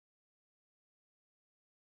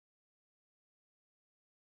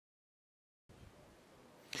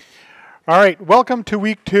All right, welcome to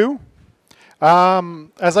week 2.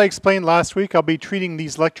 As I explained last week, I'll be treating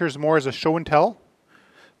these lectures more as a show and tell.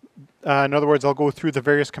 In other words, I'll go through the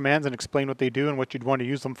various commands and explain what they do and what you'd want to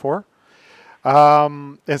use them for.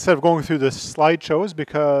 Instead of going through the slideshows,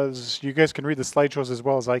 because you guys can read the slideshows as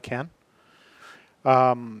well as I can.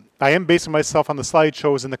 I am basing myself on the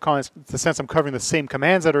slideshows in the sense I'm covering the same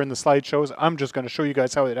commands that are in the slideshows. I'm just going to show you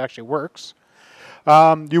guys how it actually works.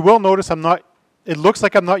 You will notice it looks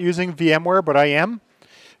like I'm not using VMware, but I am.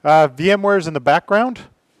 VMware is in the background.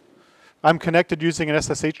 I'm connected using an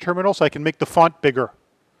SSH terminal, so I can make the font bigger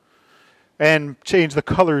and change the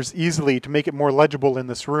colors easily to make it more legible in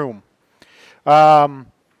this room. And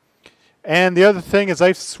the other thing is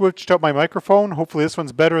I've switched out my microphone. Hopefully this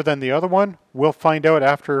one's better than the other one. We'll find out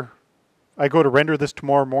after I go to render this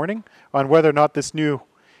tomorrow morning on whether or not this new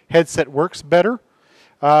headset works better.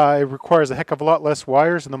 It requires a heck of a lot less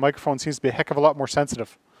wires, and the microphone seems to be a heck of a lot more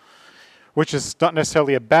sensitive, which is not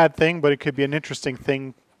necessarily a bad thing, but it could be an interesting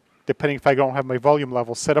thing depending if I don't have my volume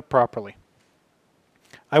level set up properly.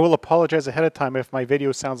 I will apologize ahead of time if my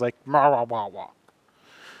video sounds like wah wah wah.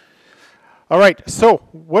 All right, so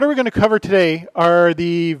what are we going to cover today are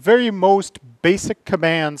the very most basic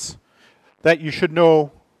commands that you should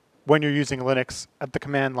know when you're using Linux at the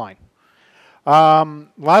command line.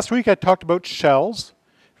 Last week I talked about shells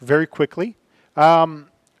very quickly. Linux,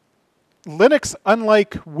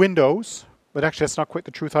 unlike Windows, but actually that's not quite the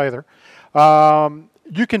truth either,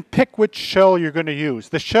 you can pick which shell you're going to use.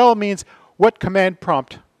 The shell means what command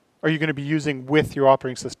prompt are you going to be using with your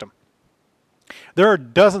operating system. There are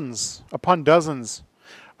dozens upon dozens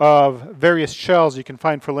of various shells you can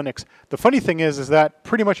find for Linux. The funny thing is that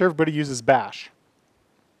pretty much everybody uses bash.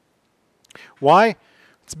 Why?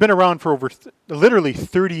 It's been around for over literally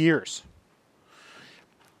 30 years.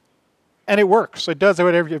 And it works. It does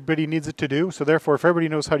what everybody needs it to do. So therefore, if everybody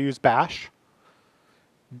knows how to use bash,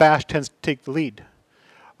 bash tends to take the lead.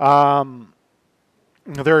 There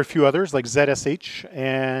are a few others like ZSH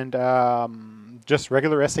and just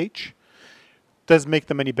regular SH. Doesn't make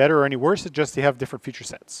them any better or any worse. It's just they have different feature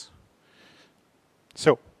sets.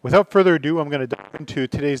 So without further ado, I'm going to dive into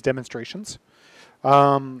today's demonstrations.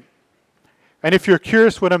 And if you're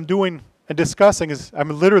curious what I'm doing and discussing is I'm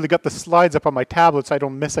literally got the slides up on my tablet so I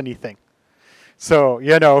don't miss anything. So,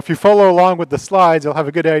 you know, if you follow along with the slides, you'll have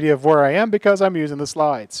a good idea of where I am because I'm using the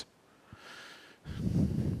slides.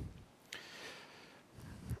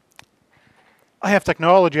 I have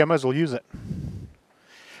technology, I might as well use it.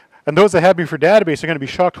 And those that have me for database are going to be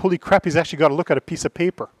shocked, holy crap, he's actually got to look at a piece of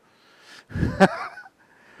paper.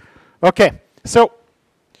 Okay, so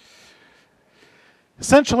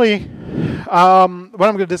essentially, what I'm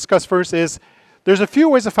going to discuss first is there's a few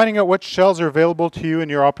ways of finding out what shells are available to you in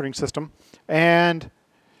your operating system. And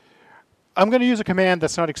I'm going to use a command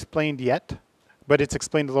that's not explained yet, but it's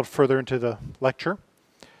explained a little further into the lecture.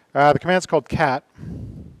 The command's called cat.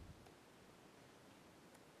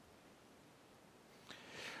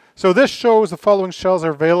 So this shows the following shells are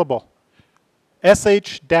available: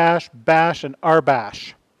 sh, dash, bash, and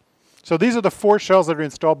rbash. So these are the 4 shells that are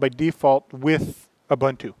installed by default with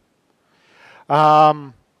Ubuntu.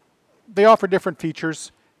 They offer different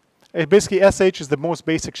features. Basically, sh is the most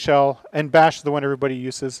basic shell, and bash is the one everybody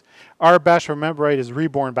uses. Rbash, remember right, is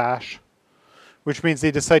reborn bash, which means they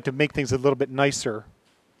decide to make things a little bit nicer.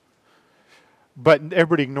 But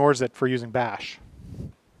everybody ignores it for using bash.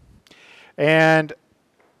 And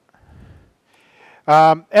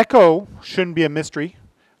echo shouldn't be a mystery.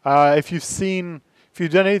 If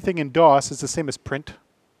you've done anything in DOS, it's the same as print.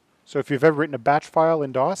 So if you've ever written a batch file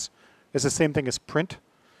in DOS, it's the same thing as print.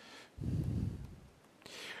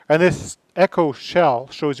 And this echo shell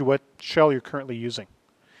shows you what shell you're currently using.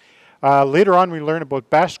 Later on, we learn about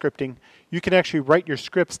bash scripting. You can actually write your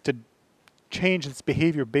scripts to change its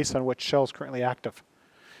behavior based on what shell is currently active.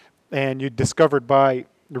 And you discovered by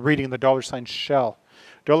reading the $ shell.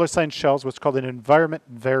 $ shell is what's called an environment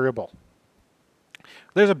variable.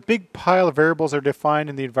 There's a big pile of variables that are defined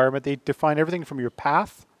in the environment. They define everything from your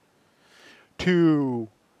path to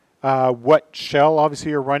what shell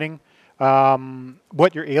obviously you're running,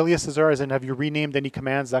 what your aliases are, as in have you renamed any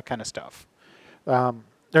commands, that kind of stuff.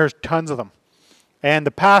 There's tons of them. And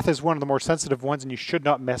the path is one of the more sensitive ones, and you should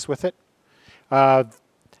not mess with it.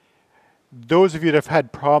 Those of you that have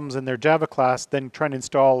had problems in their Java class, then trying to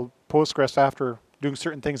install Postgres after doing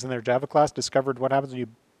certain things in their Java class, discovered what happens when you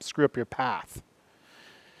screw up your path.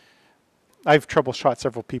 I've troubleshot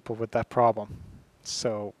several people with that problem.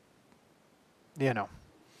 So, you know.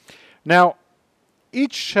 Now,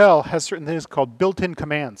 each shell has certain things called built-in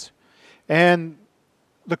commands. And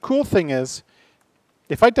the cool thing is,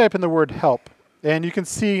 if I type in the word help, And you can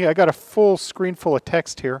see I got a full screen full of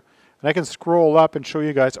text here. And I can scroll up and show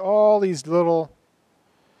you guys all these little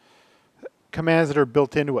commands that are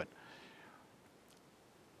built into it.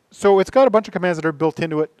 So it's got a bunch of commands that are built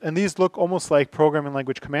into it. And these look almost like programming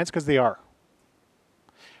language commands because they are.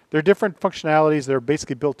 They're different functionalities that are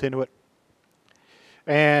basically built into it.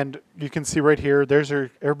 And you can see right here, there's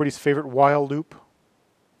everybody's favorite while loop.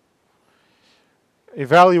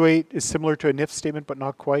 Evaluate is similar to an if statement, but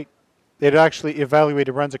not quite. It actually evaluates,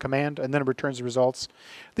 it runs a command, and then it returns the results.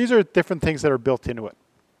 These are different things that are built into it.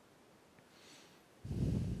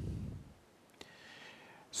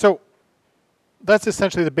 So that's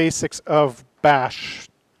essentially the basics of bash,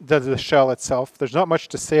 the shell itself. There's not much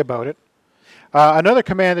to say about it. Another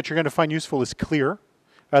command that you're going to find useful is clear.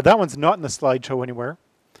 That one's not in the slideshow anywhere.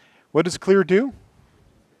 What does clear do?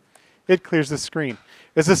 It clears the screen.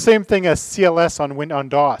 It's the same thing as CLS on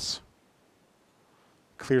DOS.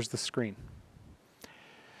 Clears the screen.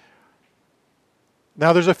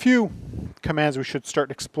 Now there's a few commands we should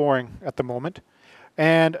start exploring at the moment.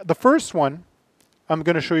 And the first one I'm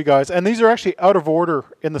going to show you guys, and these are actually out of order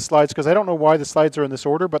in the slides because I don't know why the slides are in this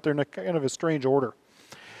order, but they're in a kind of a strange order.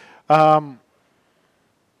 Actually,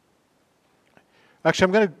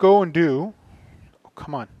 I'm going to go and do, oh,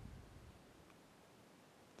 come on.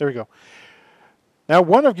 There we go. Now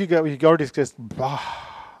one of you guys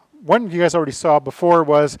already saw before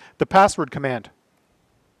was the password command.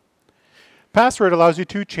 Password allows you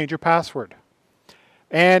to change your password.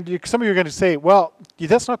 And some of you are going to say, well,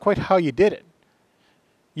 that's not quite how you did it.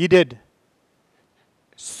 You did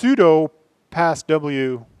sudo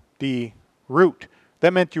passw the root.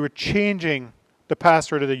 That meant you were changing the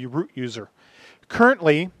password of the root user.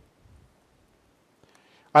 Currently,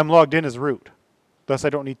 I'm logged in as root. Thus, I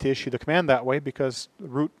don't need to issue the command that way because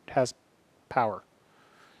root has power.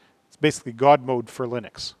 It's basically God mode for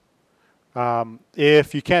Linux.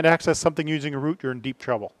 If you can't access something using a root, you're in deep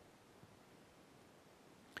trouble.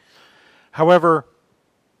 However,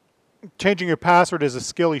 changing your password is a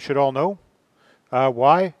skill you should all know.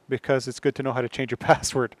 Why? Because it's good to know how to change your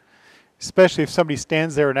password, especially if somebody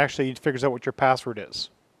stands there and actually figures out what your password is.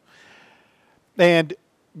 And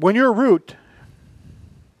when you're root,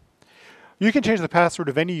 you can change the password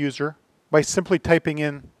of any user by simply typing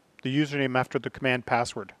in the username after the command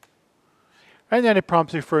password. And then it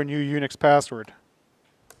prompts you for a new Unix password.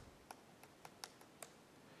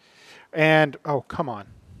 And, oh, come on.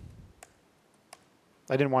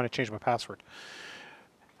 I didn't want to change my password.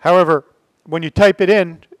 However, when you type it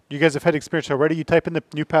in, you guys have had experience already, you type in the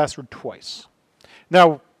new password twice.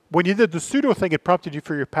 Now, when you did the sudo thing, it prompted you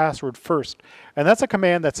for your password first. And that's a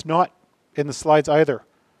command that's not in the slides either.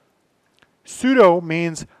 Sudo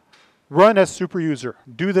means run as superuser.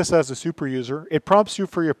 Do this as a superuser. It prompts you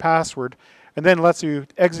for your password and then lets you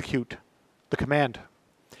execute the command.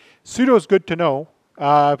 Sudo is good to know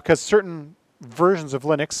because certain versions of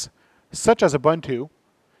Linux, such as Ubuntu,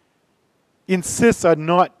 insists on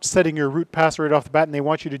not setting your root password off the bat, and they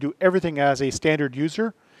want you to do everything as a standard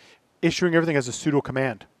user, issuing everything as a sudo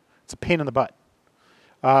command. It's a pain in the butt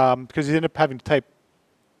because you end up having to type,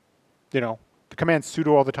 the command sudo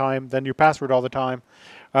all the time, then your password all the time.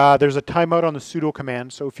 There's a timeout on the sudo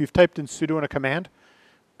command, so if you've typed in sudo in a command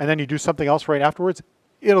and then you do something else right afterwards,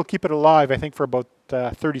 it'll keep it alive, I think, for about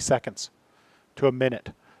 30 seconds to a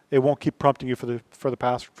minute. It won't keep prompting you for the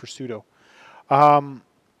password for sudo.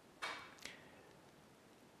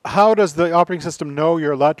 How does the operating system know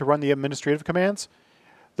you're allowed to run the administrative commands?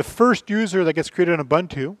 The first user that gets created in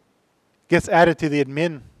Ubuntu gets added to the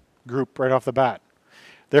admin group right off the bat.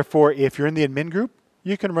 Therefore, if you're in the admin group,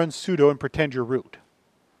 you can run sudo and pretend you're root.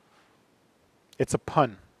 It's a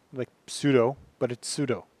pun, like sudo, but it's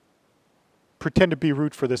sudo. Pretend to be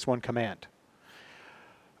root for this one command.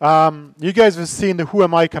 You guys have seen the who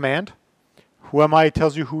am I command. Who am I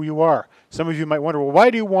tells you who you are. Some of you might wonder, well, why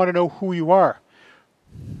do you want to know who you are?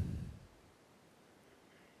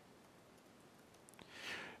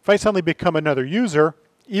 If I suddenly become another user,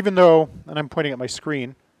 even though, and I'm pointing at my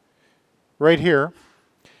screen, right here,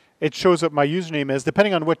 it shows what my username is.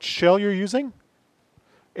 Depending on which shell you're using,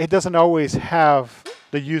 it doesn't always have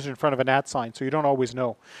the user in front of an @ sign, so you don't always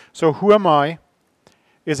know. So who am I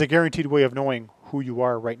is a guaranteed way of knowing who you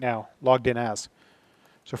are right now, logged in as.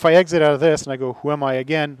 So if I exit out of this and I go, who am I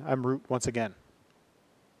again, I'm root once again,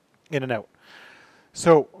 in and out.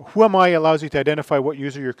 So who am I allows you to identify what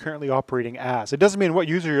user you're currently operating as. It doesn't mean what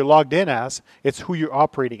user you're logged in as, it's who you're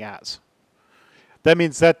operating as. That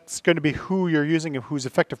means that's going to be who you're using and whose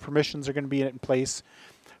effective permissions are going to be in place,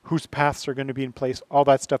 whose paths are going to be in place. All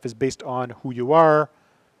that stuff is based on who you are,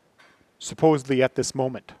 supposedly at this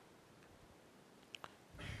moment.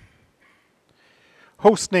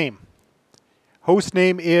 Host name. Host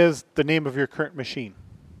name is the name of your current machine.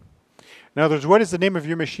 In other words, what is the name of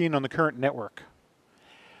your machine on the current network?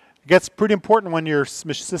 It gets pretty important when your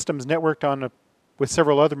system's networked on with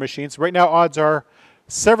several other machines. Right now, odds are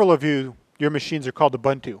several of your machines are called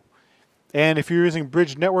Ubuntu. And if you're using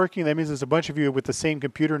bridge networking, that means there's a bunch of you with the same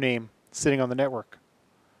computer name sitting on the network,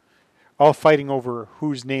 all fighting over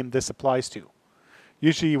whose name this applies to.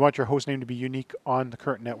 Usually you want your host name to be unique on the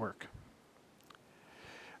current network.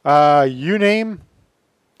 Uname,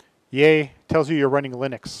 yay, tells you you're running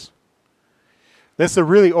Linux. This is a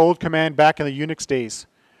really old command back in the Unix days,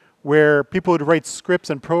 where people would write scripts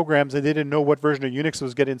and programs and they didn't know what version of Unix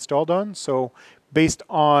was getting installed on. So based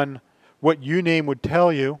on what uname would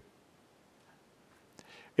tell you,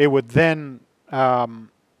 it would then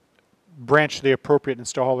branch to the appropriate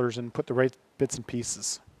installers and put the right bits and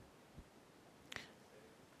pieces.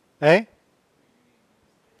 Eh?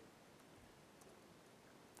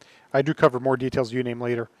 I do cover more details of uname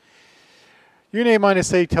later. Uname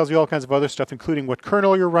 -a tells you all kinds of other stuff, including what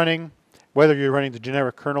kernel you're running, whether you're running the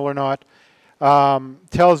generic kernel or not.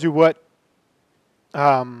 Tells you what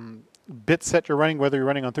bit set you're running, whether you're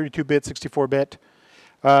running on 32-bit, 64-bit.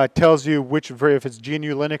 Tells you if it's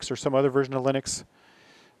GNU Linux or some other version of Linux.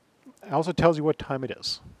 It also tells you what time it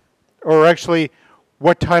is. Or actually,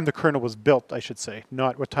 what time the kernel was built, I should say.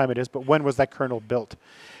 Not what time it is, but when was that kernel built.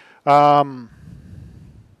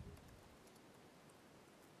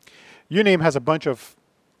 Uname has a bunch of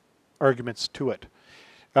arguments to it.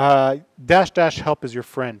 --help is your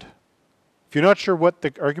friend. If you're not sure what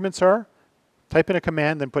the arguments are, type in a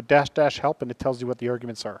command, then put --help, and it tells you what the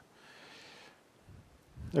arguments are.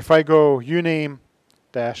 If I go uname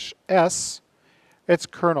 -s, it's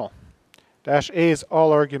kernel. -a is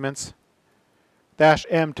all arguments.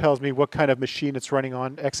 -m tells me what kind of machine it's running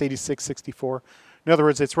on, x86, 64. In other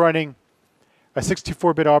words, it's running a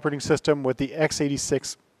 64-bit operating system with the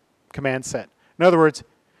x86 command set. In other words,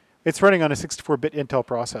 it's running on a 64-bit Intel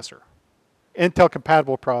processor,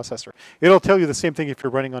 Intel-compatible processor. It'll tell you the same thing if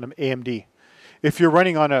you're running on an AMD. If you're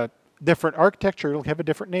running on a different architecture, it'll have a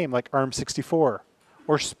different name, like ARM64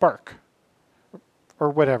 or SPARC or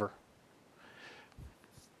whatever.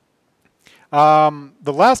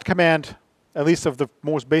 The last command, at least of the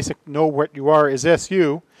most basic know what you are, is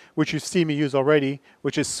SU, which you've seen me use already,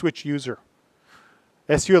 which is switch user.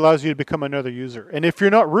 SU allows you to become another user. And if you're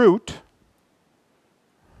not root,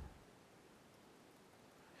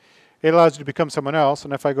 it allows you to become someone else.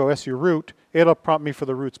 And if I go SU root, it'll prompt me for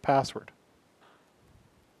the root's password.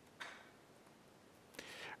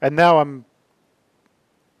 And now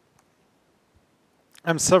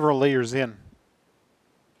I'm several layers in.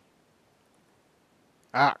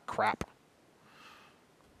 Ah, crap.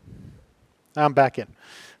 I'm back in.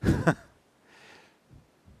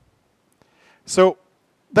 So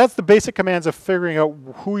that's the basic commands of figuring out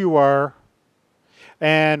who you are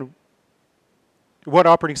and what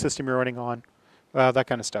operating system you're running on, that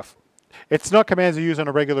kind of stuff. It's not commands you use on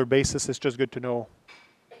a regular basis. It's just good to know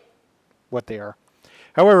what they are.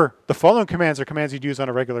 However, the following commands are commands you'd use on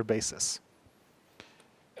a regular basis.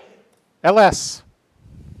 ls.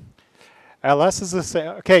 ls is the same.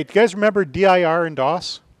 Okay, do you guys remember dir in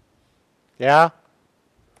DOS? Yeah?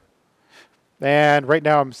 And right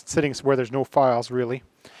now I'm sitting where there's no files, really.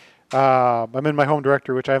 I'm in my home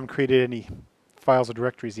directory, which I haven't created any files or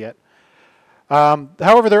directories yet.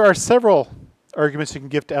 However, there are several arguments you can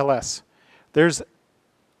give to ls. There's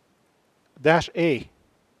 -a,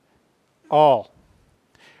 all.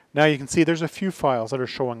 Now you can see there's a few files that are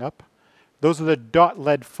showing up. Those are the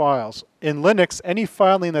dot-led files. In Linux, any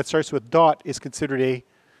file name that starts with dot is considered a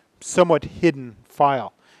somewhat hidden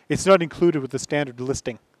file. It's not included with the standard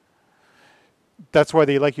listing. That's why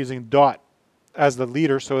they like using dot as the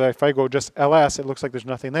leader, so that if I go just ls, it looks like there's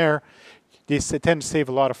nothing there. They tend to save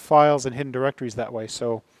a lot of files and hidden directories that way.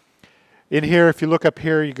 So in here, if you look up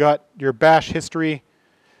here, you got your bash history,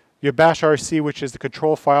 your bash rc, which is the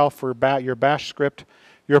control file for your bash script.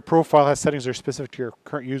 Your profile has settings that are specific to your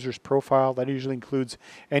current user's profile. That usually includes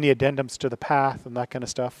any addendums to the path and that kind of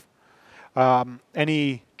stuff.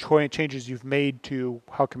 Any changes you've made to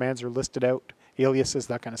how commands are listed out, aliases,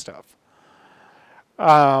 that kind of stuff.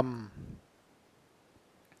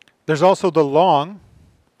 There's also the long,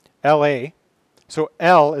 LA. So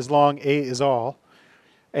L is long, A is all.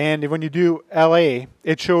 And when you do LA,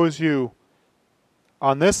 it shows you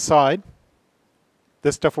on this side,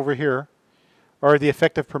 this stuff over here, are the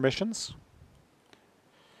effective permissions.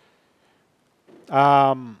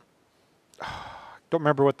 Don't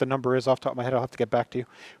remember what the number is off the top of my head. I'll have to get back to you.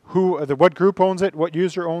 What group owns it? What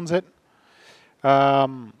user owns it?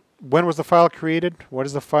 When was the file created? What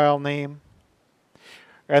is the file name?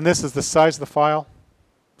 And this is the size of the file,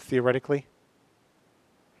 theoretically.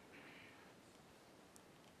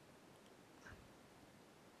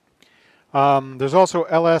 There's also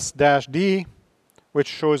ls-d, which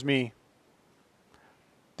shows me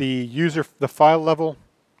the file level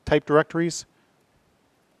type directories.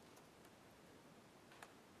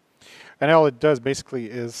 And all it does basically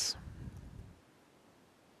is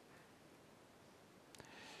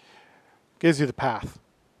gives you the path.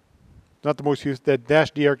 Not the most used. The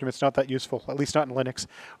 -d argument's not that useful, at least not in Linux.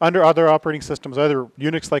 Under other operating systems, other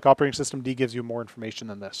Unix-like operating system, D gives you more information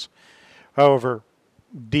than this. However,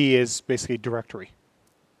 D is basically directory.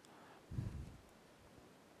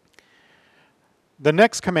 The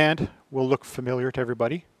next command will look familiar to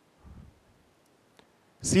everybody.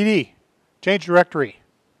 CD, change directory.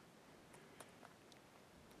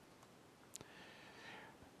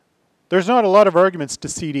 There's not a lot of arguments to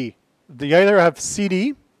CD. You either have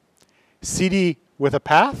CD, CD with a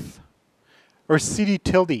path, or CD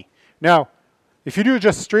tilde. Now, if you do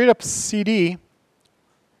just straight up CD,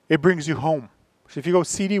 it brings you home. So if you go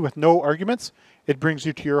CD with no arguments, it brings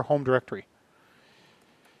you to your home directory.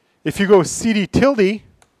 If you go CD tilde,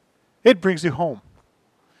 it brings you home.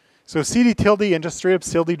 So CD tilde and just straight up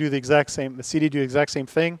CD do the exact same. The CD do the exact same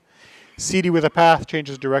thing. CD with a path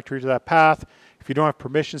changes directory to that path. If you don't have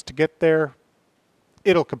permissions to get there,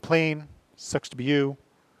 it'll complain. Sucks to be you.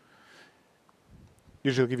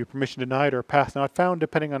 Usually it'll give you permission denied or a path not found,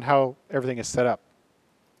 depending on how everything is set up.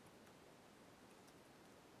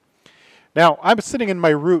 Now, I'm sitting in my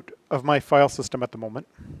root of my file system at the moment.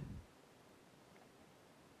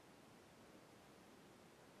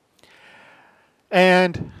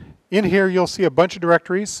 And in here, you'll see a bunch of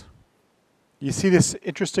directories. You see this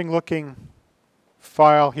interesting looking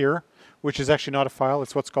file here, which is actually not a file.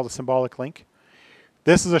 It's what's called a symbolic link.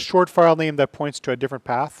 This is a short file name that points to a different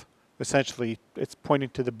path. Essentially, it's pointing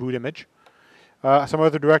to the boot image. Some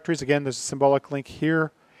other directories, again, there's a symbolic link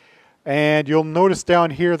here. And you'll notice down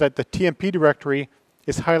here that the TMP directory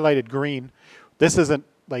is highlighted green. This isn't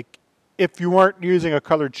like, if you aren't using a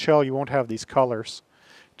colored shell, you won't have these colors.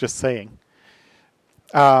 Just saying.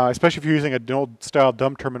 Especially if you're using an old style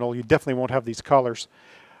dumb terminal, you definitely won't have these colors.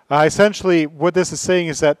 Essentially, what this is saying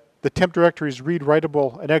is that the temp directory is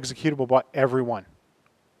read-writable and executable by everyone.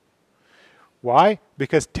 Why?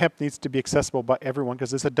 Because temp needs to be accessible by everyone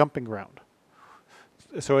because it's a dumping ground.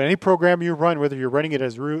 So any program you run, whether you're running it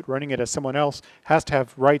as root, running it as someone else, has to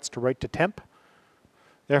have rights to write to temp.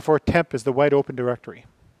 Therefore, temp is the wide open directory.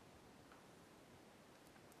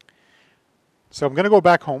 So I'm going to go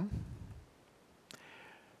back home.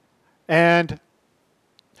 And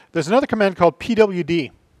there's another command called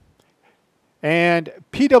pwd. And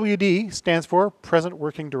pwd stands for present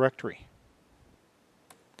working directory.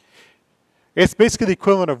 It's basically the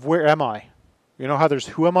equivalent of where am I. You know how there's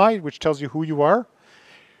who am I, which tells you who you are?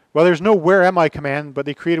 Well, there's no where am I command, but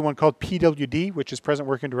they created one called pwd, which is present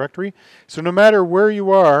working directory. So no matter where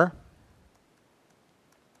you are,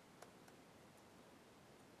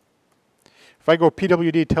 if I go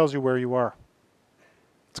pwd, it tells you where you are.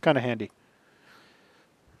 It's kind of handy.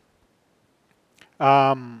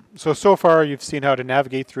 So far you've seen how to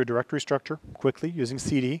navigate through a directory structure quickly using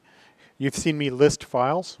CD. You've seen me list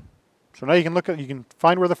files. So now you can you can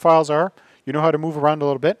find where the files are. You know how to move around a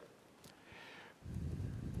little bit.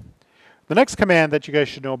 The next command that you guys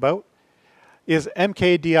should know about is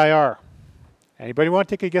mkdir. Anybody want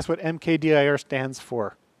to take a guess what mkdir stands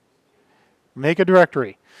for? Make a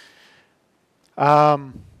directory.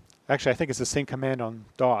 Actually, I think it's the same command on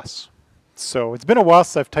DOS. So it's been a while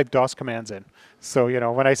since I've typed DOS commands in. So, you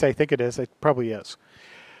know, when I say I think it probably is.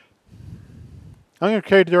 I'm going to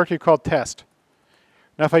create a directory called test.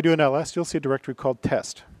 Now, if I do an ls, you'll see a directory called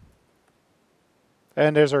test.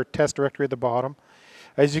 And there's our test directory at the bottom.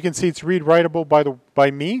 As you can see, it's read-writable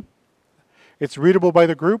by me. It's readable by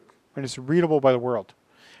the group, and it's readable by the world.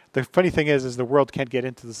 The funny thing is the world can't get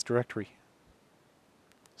into this directory.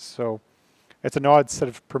 So it's an odd set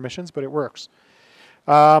of permissions, but it works.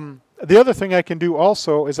 The other thing I can do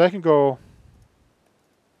also is I can go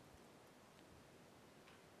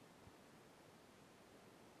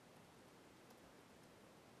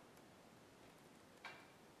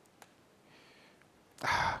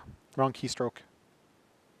wrong keystroke.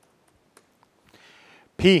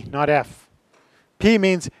 P, not F. P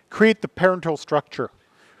means create the parental structure.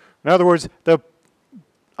 In other words, the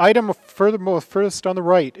item furthest on the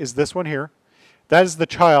right is this one here. That is the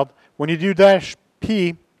child. When you do dash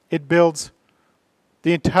P, it builds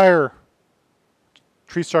the entire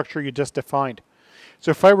tree structure you just defined.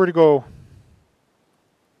 So if I were to go,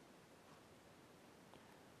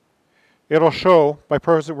 it'll show my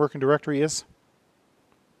present working directory is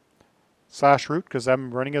 /root because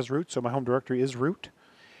I'm running as root, so my home directory is root.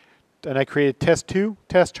 And I created test2,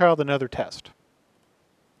 test child, another test.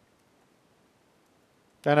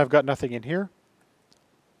 And I've got nothing in here.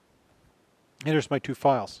 And here's my 2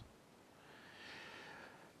 files.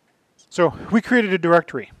 So we created a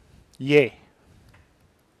directory. Yay.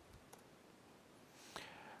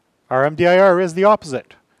 RMDIR is the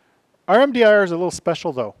opposite. RMDIR is a little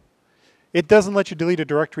special though. It doesn't let you delete a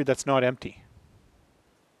directory that's not empty.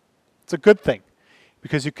 It's a good thing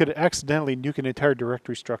because you could accidentally nuke an entire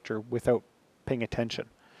directory structure without paying attention.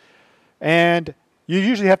 And you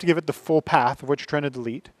usually have to give it the full path of what you're trying to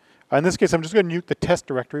delete. In this case, I'm just going to nuke the test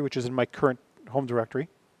directory, which is in my current home directory.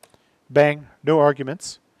 Bang, no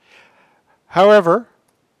arguments. However,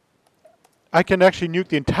 I can actually nuke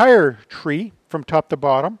the entire tree from top to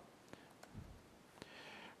bottom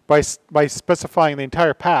by specifying the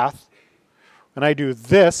entire path. And I do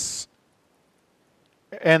this,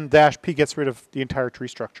 and -p gets rid of the entire tree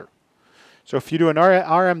structure. So if you do an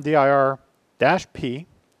RMDIR -p,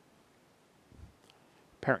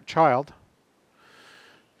 parent child,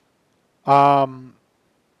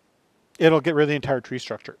 it'll get rid of the entire tree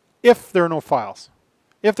structure if there are no files.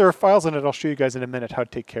 If there are files in it, I'll show you guys in a minute how to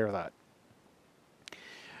take care of that.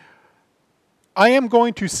 I am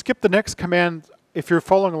going to skip the next command. If you're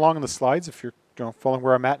following along in the slides, if you're following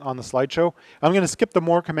where I'm at on the slideshow, I'm going to skip the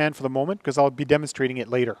more command for the moment because I'll be demonstrating it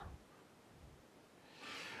later.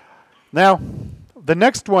 Now, the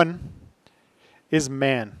next one is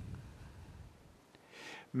man.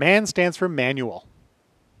 Man stands for manual.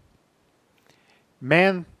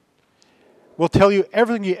 Man will tell you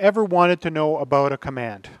everything you ever wanted to know about a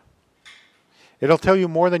command. It'll tell you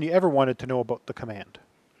more than you ever wanted to know about the command.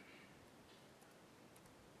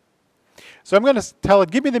 So I'm going to tell it,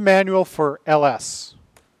 give me the manual for ls.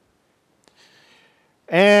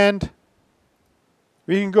 And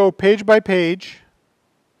we can go page by page.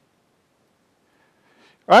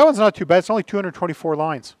 That one's not too bad. It's only 224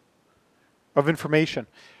 lines of information.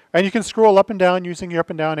 And you can scroll up and down using your up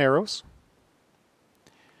and down arrows.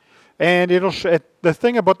 And it'll the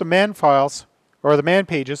thing about the man files, or the man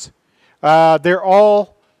pages, they're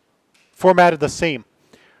all formatted the same.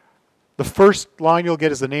 The first line you'll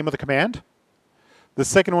get is the name of the command. The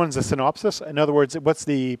second one is a synopsis. In other words, what's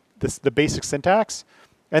the basic syntax.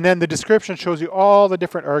 And then the description shows you all the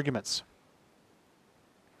different arguments.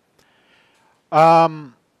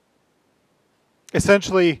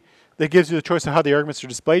 Essentially, that gives you the choice of how the arguments are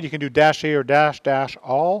displayed. You can do -a or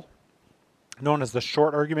 -all, known as the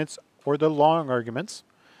short arguments or the long arguments.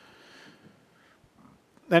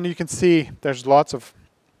 And you can see there's lots of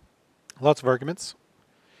arguments.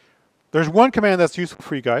 There's one command that's useful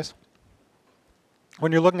for you guys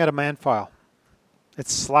when you're looking at a man file.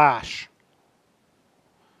 It's /.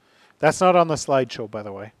 That's not on the slideshow, by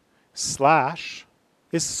the way. /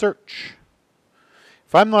 is search.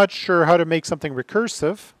 If I'm not sure how to make something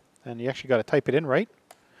recursive, and you actually got to type it in right,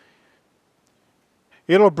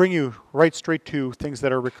 it'll bring you right straight to things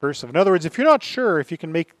that are recursive. In other words, if you're not sure if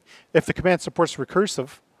the command supports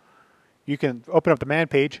recursive, you can open up the man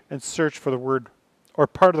page and search for the word or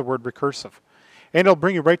part of the word recursive. And it'll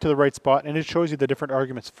bring you right to the right spot, and it shows you the different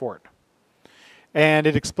arguments for it. And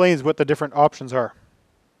it explains what the different options are.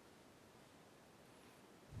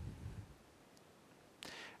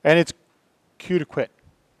 And it's Q to quit.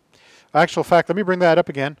 Actual fact, let me bring that up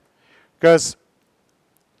again, because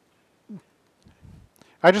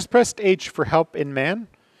I just pressed H for help in man.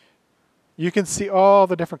 You can see all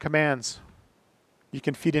the different commands you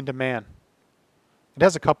can feed into man. It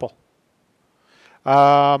has a couple.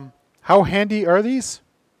 How handy are these?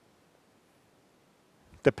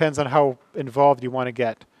 Depends on how involved you want to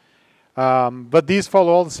get. But these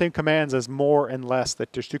follow all the same commands as more and less.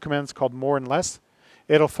 That there's two commands called more and less.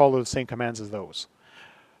 It'll follow the same commands as those.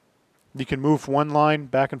 You can move one line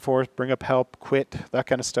back and forth, bring up help, quit, that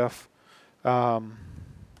kind of stuff. But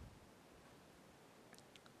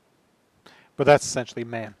that's essentially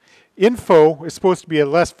man. Info is supposed to be a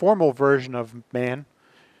less formal version of man.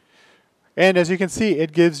 And as you can see,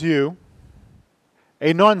 it gives you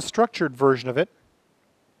a non-structured version of it.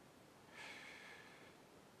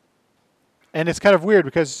 And it's kind of weird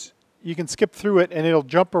because you can skip through it and it'll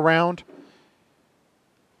jump around.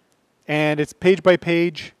 And it's page by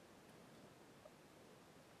page.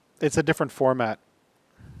 It's a different format.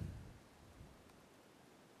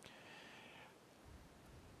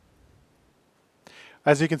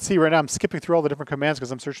 As you can see right now, I'm skipping through all the different commands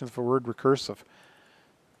because I'm searching for the word recursive.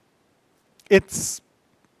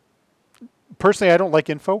 Personally, I don't like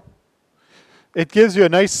info. It gives you a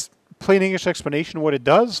nice plain English explanation of what it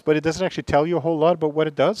does, but it doesn't actually tell you a whole lot about what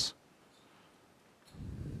it does.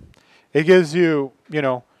 It gives you, you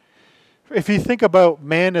know, if you think about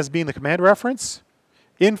man as being the command reference,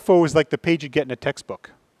 info is like the page you get in a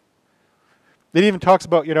textbook. It even talks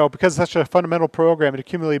about, you know, because it's such a fundamental program, it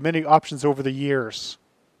accumulated many options over the years.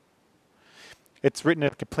 It's written in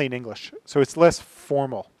plain English, so it's less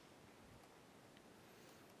formal.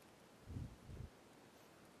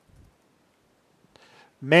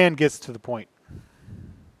 Man gets to the point.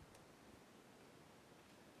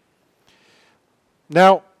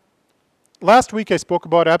 Now, last week I spoke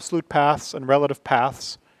about absolute paths and relative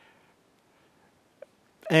paths.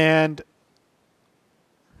 And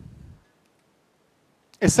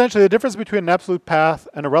essentially the difference between an absolute path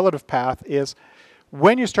and a relative path is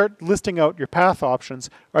when you start listing out your path options,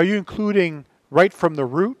 are you including right from the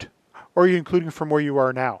root or are you including from where you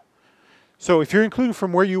are now? So if you're including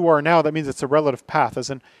from where you are now, that means it's a relative path. As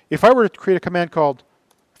in, if I were to create a command called,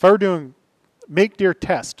 if I were doing make dir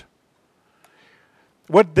test,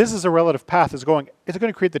 what this is a relative path is going, it's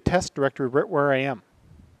going to create the test directory right where I am.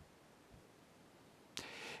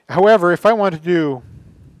 However, if I want to do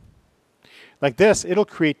like this, it'll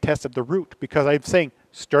create test at the root because I'm saying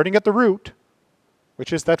starting at the root,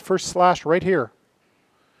 which is that first slash right here.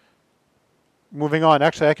 Moving on,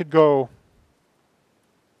 actually I could go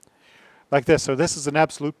like this. So this is an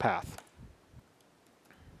absolute path.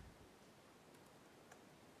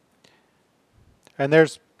 And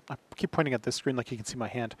there's, I keep pointing at this screen like you can see my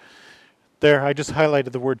hand. There, I just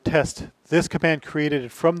highlighted the word test. This command created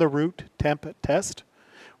it from the root, temp test,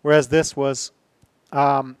 whereas this was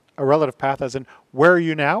a relative path, as in where are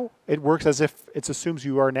you now? It works as if it assumes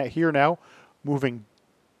you are here now, moving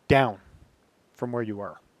down from where you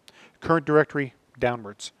are. Current directory,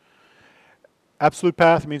 downwards. Absolute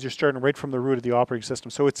path means you're starting right from the root of the operating system.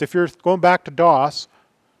 So it's if you're going back to DOS,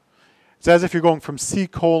 it's as if you're going from C: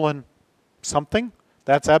 something,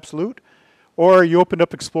 that's absolute. Or you opened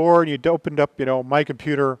up Explorer and you opened up, you know, My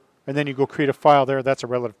Computer, and then you go create a file there, that's a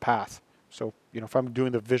relative path. So, you know, if I'm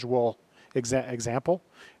doing the visual example,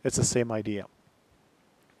 it's the same idea.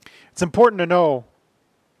 It's important to know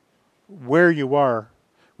where you are,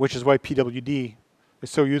 which is why PWD is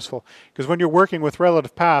so useful. Because when you're working with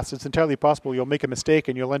relative paths, it's entirely possible you'll make a mistake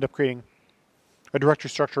and you'll end up creating a directory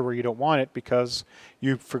structure where you don't want it because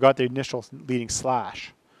you forgot the initial leading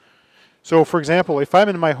slash. So for example, if I'm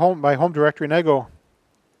in my home directory and I go,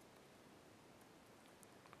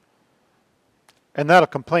 and that'll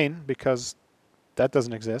complain because that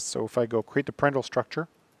doesn't exist. So if I go create the parental structure,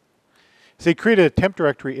 say created a temp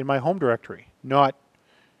directory in my home directory, not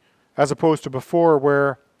as opposed to before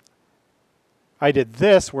where I did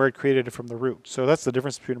this, where it created it from the root. So that's the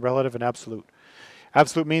difference between relative and absolute.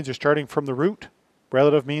 Absolute means you're starting from the root.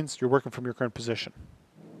 Relative means you're working from your current position.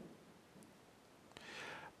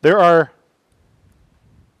 There are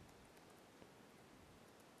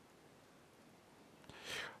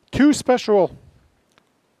two special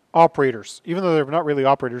operators, even though they're not really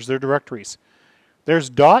operators, they're directories. There's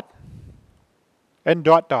dot and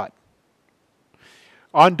dot dot.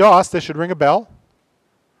 On DOS, this should ring a bell.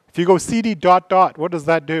 If you go cd dot dot, what does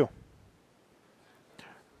that do?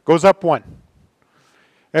 Goes up one.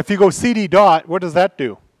 If you go cd dot, what does that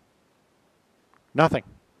do? Nothing.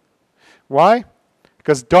 Why?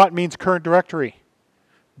 Because dot means current directory.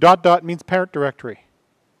 Dot dot means parent directory.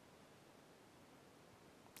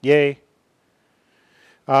 Yay.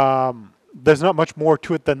 There's not much more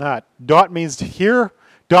to it than that. Dot means here.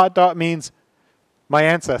 Dot dot means my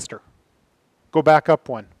ancestor. Go back up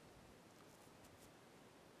one.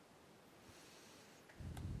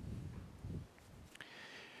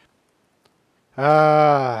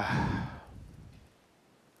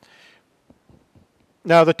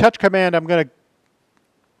 Now the touch command, I'm going to,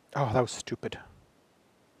 oh, that was stupid.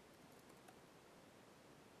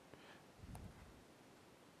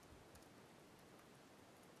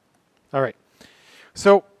 All right.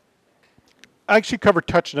 So I actually covered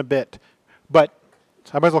touch in a bit, but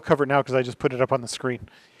I might as well cover it now because I just put it up on the screen.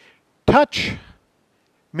 Touch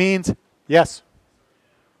means yes.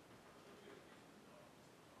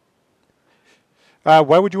 Why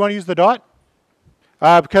would you want to use the dot?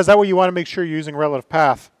 Because that way you want to make sure you're using relative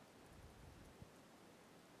path.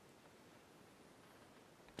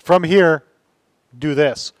 From here, do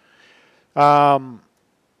this. Often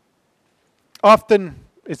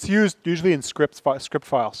it's used usually in script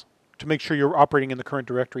files to make sure you're operating in the current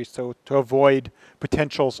directory, so to avoid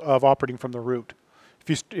potentials of operating from the root.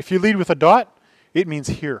 If you lead with a dot, it means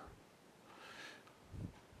here.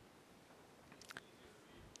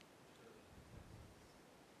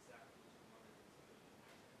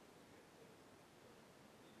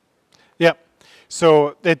 Yeah.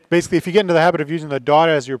 So it basically, if you get into the habit of using the dot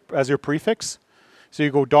as your prefix, So you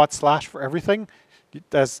go // for everything,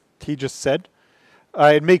 as he just said.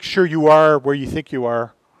 It makes sure you are where you think you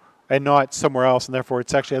are and not somewhere else, and therefore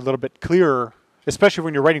it's actually a little bit clearer, especially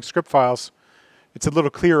when you're writing script files. It's a little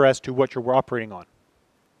clearer as to what you're operating on.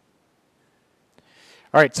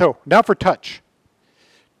 All right, so now for touch.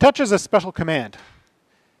 Touch is a special command.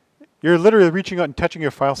 You're literally reaching out and touching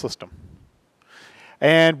your file system.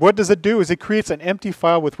 And what does it do is it creates an empty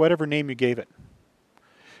file with whatever name you gave it.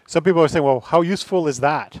 Some people are saying, well, how useful is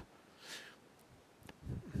that?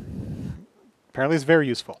 Apparently it's very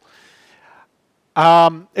useful.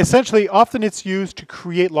 Essentially, often it's used to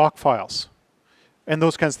create lock files and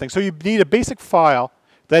those kinds of things. So you need a basic file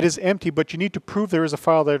that is empty, but you need to prove there is a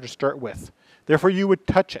file there to start with. Therefore, you would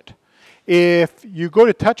touch it. If you go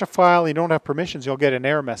to touch a file and you don't have permissions, you'll get an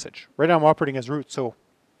error message. Right now I'm operating as root, so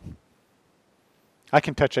I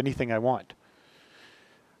can touch anything I want.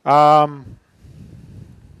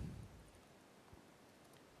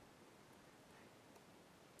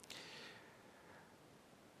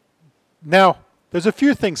 Now, there's a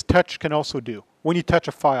few things touch can also do when you touch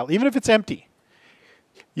a file, even if it's empty.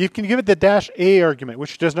 You can give it the -a argument,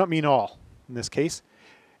 which does not mean all in this case.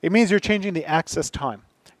 It means you're changing the access time.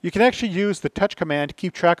 You can actually use the touch command to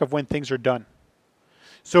keep track of when things are done.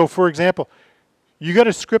 So for example, you got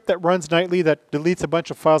a script that runs nightly that deletes a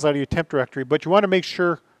bunch of files out of your temp directory, but you want to make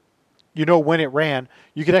sure you know when it ran.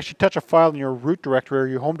 You can actually touch a file in your root directory or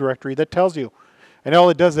your home directory that tells you. And all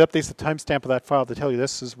it does is updates the timestamp of that file to tell you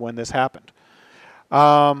this is when this happened.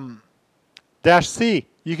 -c,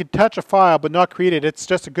 you can touch a file but not create it. It's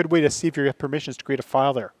just a good way to see if you have permissions to create a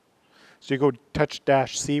file there. So you go touch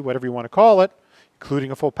 -c, whatever you want to call it,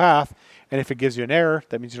 including a full path, and if it gives you an error,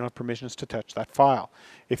 that means you don't have permissions to touch that file.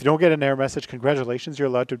 If you don't get an error message, congratulations, you're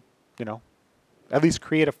allowed to, at least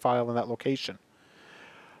create a file in that location.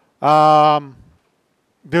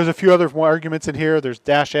 There's a few other arguments in here. There's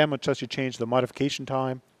 -m, which lets you change the modification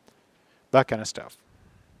time, that kind of stuff.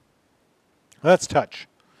 That's touch.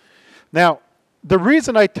 Now, the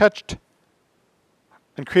reason I touched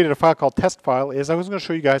and created a file called test file is I was going to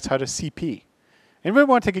show you guys how to CP. Anybody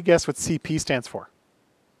want to take a guess what CP stands for?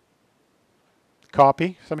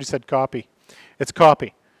 Copy? Somebody said copy. It's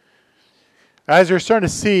copy. As you're starting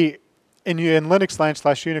to see, in Linux land /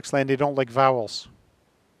 Unix land, they don't like vowels.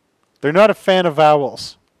 They're not a fan of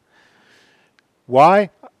vowels. Why?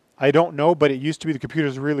 I don't know, but it used to be the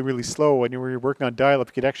computer's really, really slow. When you were working on dial-up,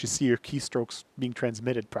 you could actually see your keystrokes being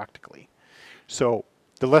transmitted practically. So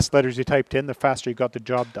the less letters you typed in, the faster you got the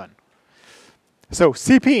job done. So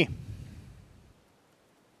CP.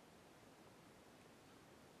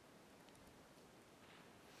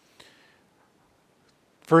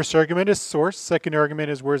 First argument is source. Second argument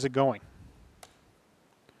is where's it going.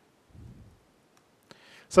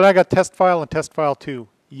 So now I got test file and test file 2.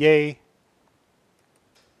 Yay.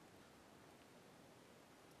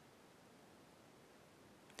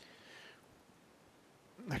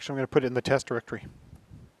 Actually, I'm going to put it in the test directory.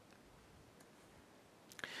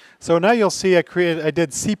 So now you'll see I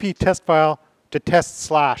did cp test file to test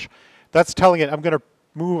 /. That's telling it I'm going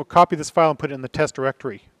to copy this file and put it in the test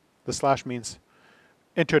directory. The / means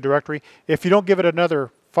into a directory. If you don't give it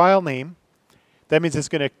another file name, that means it's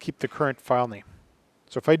going to keep the current file name.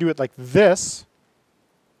 So if I do it like this,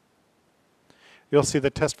 you'll see the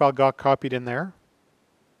test file got copied in there.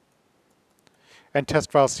 And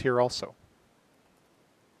test files here also.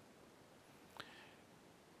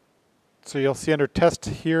 So you'll see under test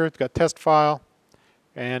here, it's got test file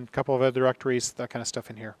and a couple of other directories, that kind of stuff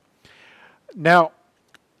in here. Now,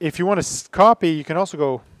 if you want to copy, you can also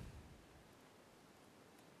go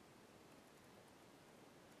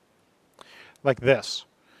like this.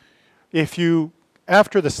 If you,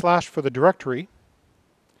 after the / for the directory,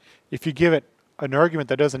 if you give it an argument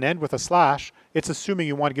that doesn't end with a /, it's assuming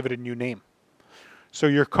you want to give it a new name. So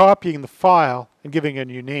you're copying the file and giving it a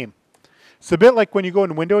new name. It's a bit like when you go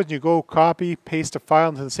in Windows and you go copy, paste a file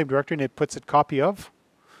into the same directory and it puts it copy of.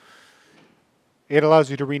 It allows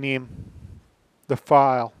you to rename the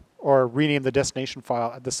file or rename the destination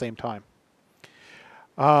file at the same time.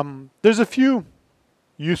 There's a few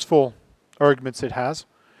useful arguments it has.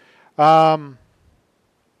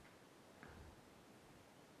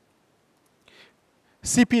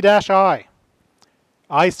 CP-I.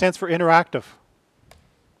 I stands for interactive.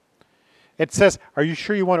 It says, are you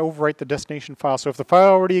sure you want to overwrite the destination file? So if the file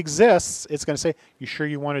already exists, it's going to say, you sure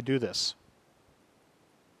you want to do this?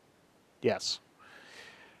 Yes.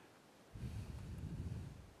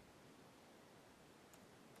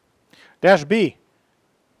 -B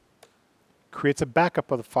creates a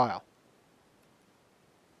backup of the file.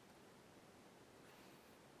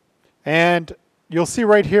 And you'll see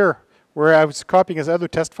right here, where I was copying his other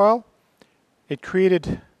test file, it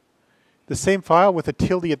created the same file with a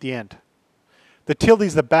tilde at the end. The tilde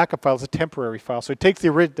is the backup file, it's a temporary file. So it takes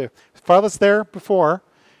the file that's there before,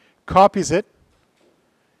 copies it,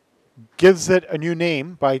 gives it a new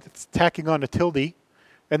name by tacking on a tilde,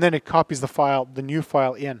 and then it copies the file, the new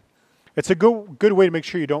file in. It's a good way to make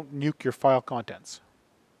sure you don't nuke your file contents.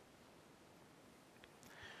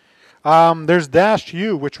 There's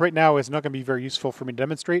 -u, which right now is not going to be very useful for me to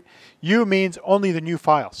demonstrate. U means only the new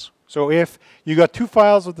files. So if you got two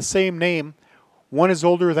files with the same name, one is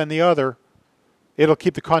older than the other, it'll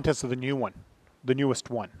keep the contents of the new one, the newest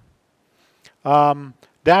one.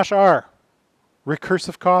 -r,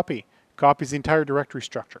 recursive copy, copies the entire directory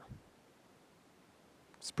structure.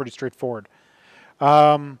 It's pretty straightforward.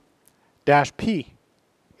 -p,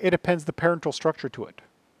 it appends the parental structure to it.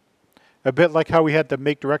 A bit like how we had the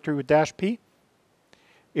make directory with -p,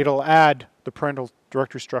 it'll add the parental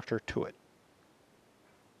directory structure to it.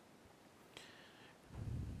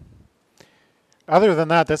 Other than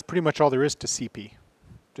that, that's pretty much all there is to CP.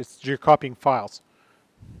 Just you're copying files.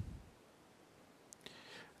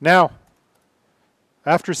 Now,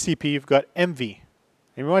 after CP, you've got MV.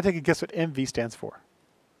 And we want to take a guess what MV stands for.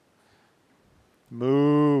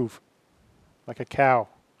 Move. Like a cow.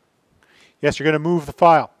 Yes, you're going to move the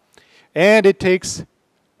file. And it takes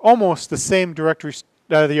almost the same directory,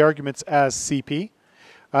 the arguments as CP.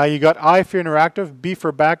 You got I for interactive, B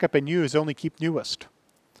for backup, and U is only keep newest.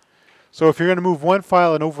 So if you're going to move one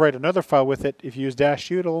file and overwrite another file with it, if you use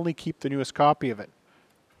 -u, it'll only keep the newest copy of it.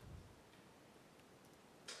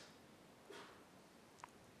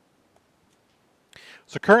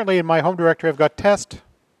 So currently in my home directory, I've got test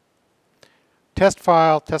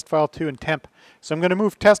file 2, and temp. So I'm going to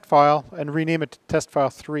move test file and rename it to test file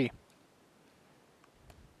 3.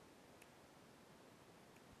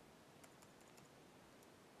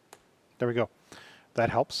 There we go. That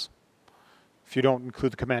helps if you don't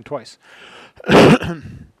include the command twice.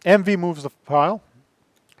 MV moves the file.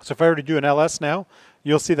 So if I were to do an ls now,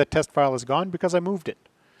 you'll see that test file is gone because I moved it.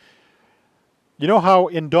 You know how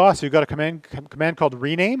in DOS you've got a command called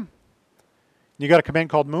rename? You got a command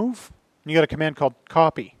called move? And you got a command called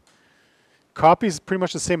copy. Copy is pretty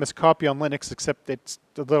much the same as copy on Linux, except it's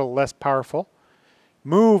a little less powerful.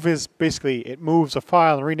 Move is basically it moves a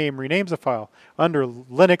file, and rename renames a file. Under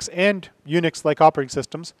Linux and Unix-like operating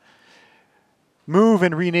systems, move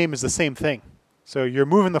and rename is the same thing. So you're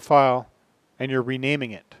moving the file and you're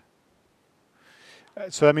renaming it.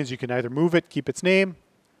 So that means you can either move it, keep its name,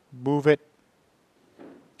 move it,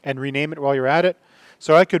 and rename it while you're at it.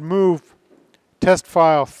 So I could move test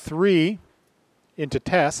file 3 into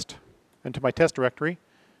my test directory.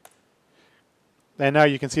 And now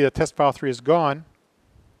you can see that test file 3 is gone.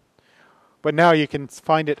 But now you can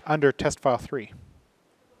find it under test file 3.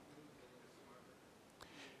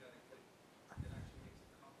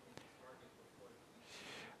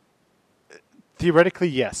 Theoretically,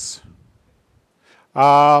 yes.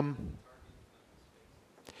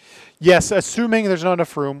 Yes, assuming there's not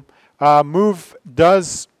enough room. Move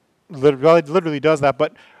does, literally does that,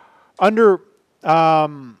 but under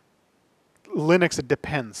Linux it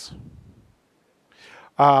depends.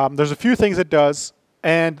 There's a few things it does,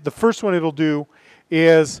 and the first one it'll do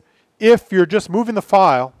is if you're just moving the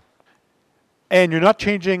file and you're not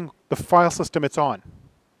changing the file system it's on.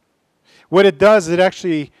 What it does is it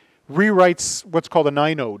actually rewrites what's called an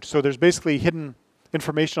inode. So there's basically hidden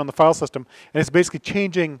information on the file system, and it's basically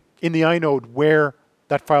changing in the inode where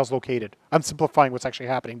that file is located. I'm simplifying what's actually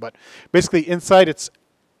happening, but basically inside its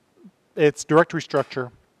directory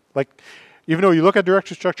structure, like even though you look at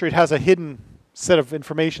directory structure, it has a hidden set of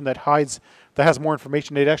information that has more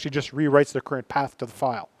information. It actually just rewrites the current path to the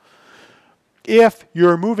file. If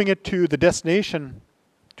you're moving it to the destination,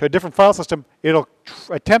 to a different file system, it'll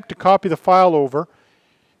attempt to copy the file over.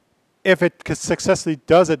 If it successfully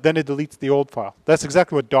does it, then it deletes the old file. That's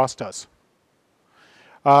exactly what DOS does.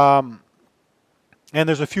 And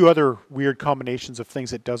there's a few other weird combinations of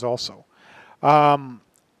things it does also. And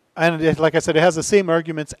like I said, it has the same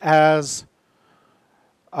arguments as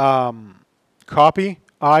copy.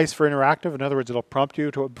 I is for interactive. In other words, it'll prompt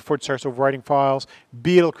you before it starts overwriting files.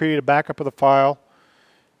 B, it'll create a backup of the file,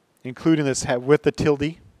 including this with the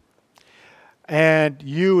tilde. And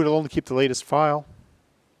U, it'll only keep the latest file.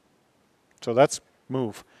 So that's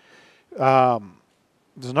move.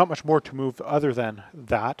 There's not much more to move other than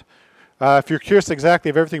that. If you're curious exactly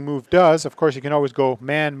if everything move does, of course you can always go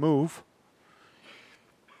man move.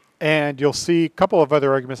 And you'll see a couple of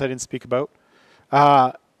other arguments I didn't speak about.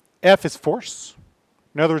 F is force.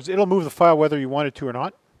 In other words, it'll move the file whether you want it to or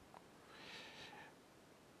not.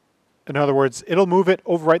 In other words, it'll move it,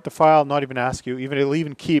 overwrite the file, not even ask you. It'll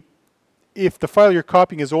even keep, if the file you're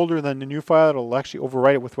copying is older than the new file, it'll actually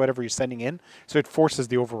overwrite it with whatever you're sending in. So it forces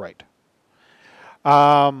the overwrite.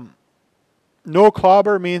 No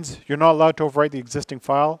clobber means you're not allowed to overwrite the existing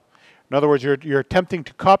file. In other words, you're attempting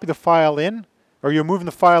to copy the file in, or you're moving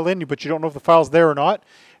the file in, but you don't know if the file's there or not.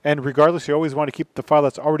 And regardless, you always want to keep the file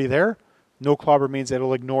that's already there. No clobber means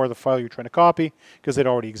it'll ignore the file you're trying to copy because it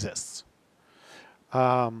already exists.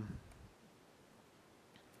 Update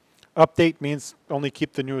means only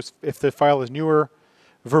keep the newest, if the file is newer.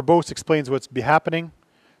 Verbose explains what's be happening.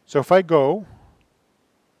 So if I go,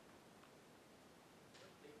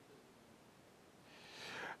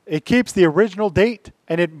 it keeps the original date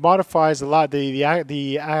and it modifies a lot the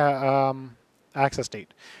access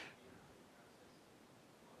date.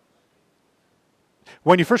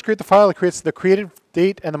 When you first create the file, it creates the created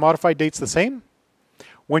date and the modified date's the same.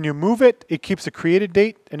 When you move it, it keeps the created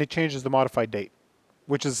date and it changes the modified date,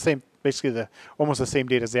 which is the same, basically almost the same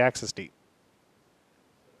date as the access date.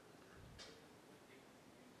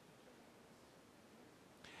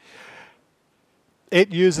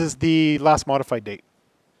 It uses the last modified date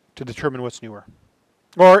to determine what's newer.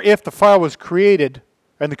 Or if the file was created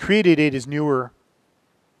and the created date is newer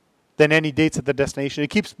than any dates at the destination, it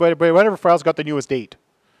keeps, but whatever file's got the newest date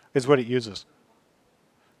is what it uses.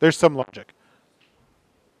 There's some logic.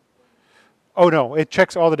 Oh no, it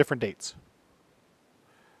checks all the different dates.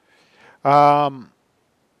 I'm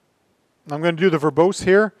going to do the verbose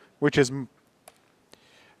here, which is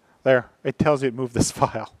there. It tells you it moved this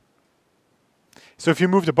file. So if you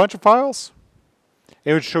moved a bunch of files,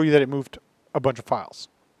 it would show you that it moved a bunch of files.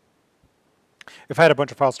 If I had a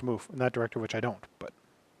bunch of files to move in that directory, which I don't, but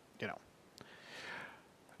you know.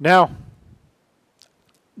 Now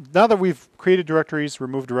that we've created directories,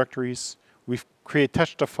 removed directories, we've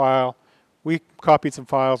touched a file, we copied some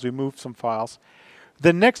files, we moved some files.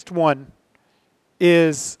 The next one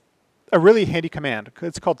is a really handy command.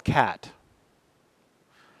 It's called cat.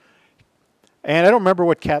 And I don't remember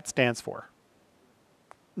what cat stands for.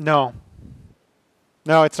 No.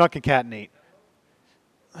 No, it's not concatenate.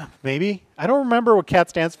 Maybe. I don't remember what cat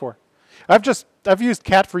stands for. I've used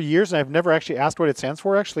cat for years and I've never actually asked what it stands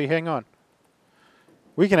for. Actually, hang on.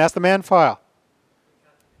 We can ask the man file.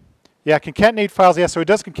 Yeah, concatenate files. Yeah, so it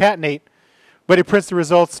does concatenate, but it prints the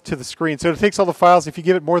results to the screen. So it takes all the files. If you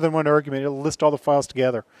give it more than one argument, it'll list all the files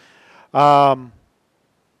together. Oh,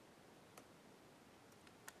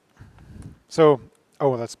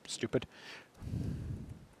 that's stupid.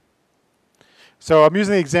 So I'm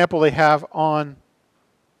using the example they have on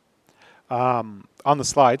the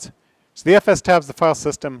slides. So the FS tab is the file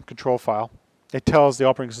system control file. It tells the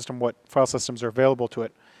operating system what file systems are available to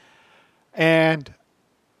it. And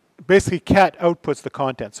basically cat outputs the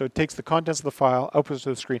content. So it takes the contents of the file, outputs to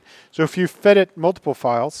the screen. So if you fed it multiple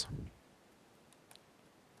files,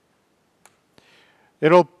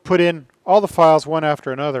 it'll put in all the files one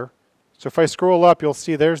after another. So if I scroll up, you'll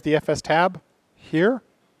see there's the FS tab here.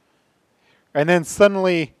 And then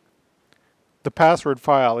suddenly the password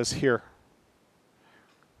file is here.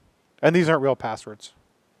 And these aren't real passwords.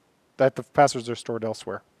 The passwords are stored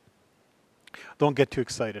elsewhere. Don't get too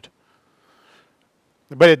excited.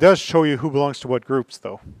 But it does show you who belongs to what groups,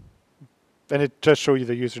 though. And it does show you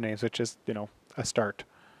the usernames, which is, you know, a start.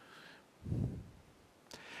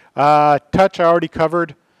 Touch I already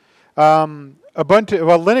covered.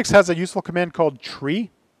 Linux has a useful command called tree.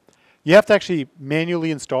 You have to actually manually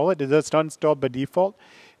install it. It's not installed by default.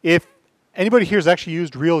 If anybody here has actually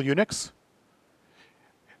used real Unix,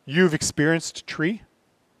 you've experienced tree,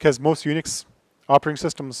 because most Unix operating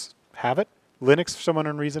systems have it. Linux, for some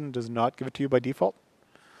unknown reason, does not give it to you by default.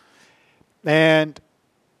 And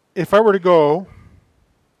if I were to go,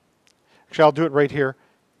 actually I'll do it right here.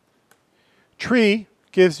 Tree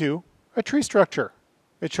gives you a tree structure.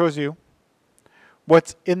 It shows you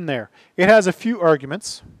what's in there. It has a few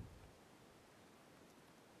arguments.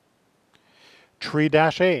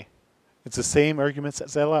 Tree-A. It's the same arguments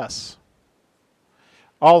as ls.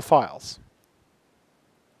 All files.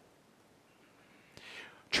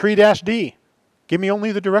 Tree-D. Give me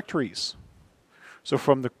only the directories. So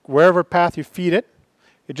from wherever path you feed it,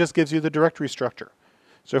 it just gives you the directory structure.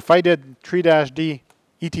 So if I did tree-D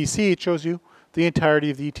etc, it shows you the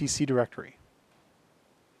entirety of the etc directory.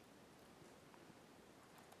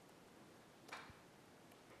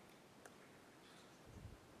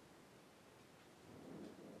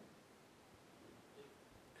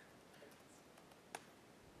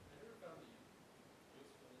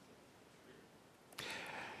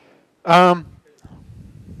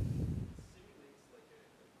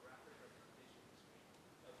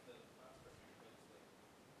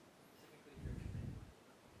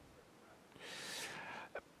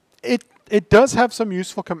 it does have some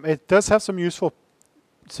useful.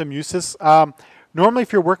 Some uses. Normally,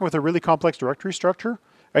 if you're working with a really complex directory structure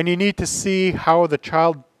and you need to see how the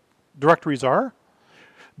child directories are,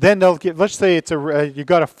 then they'll give. Let's say it's you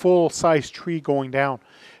got a full size tree going down.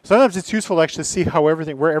 Sometimes it's useful to actually see how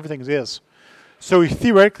where everything is. So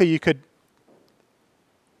theoretically, you could.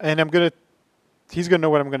 And he's gonna know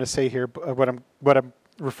what I'm gonna say here, what I'm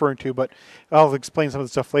referring to, but I'll explain some of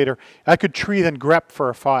the stuff later. I could tree then grep for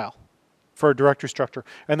a file, for a directory structure,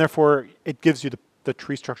 and therefore it gives you the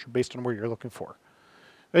tree structure based on where you're looking for.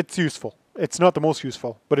 It's useful. It's not the most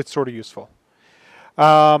useful, but it's sort of useful.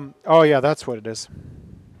 Oh yeah, that's what it is.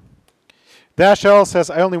 -L says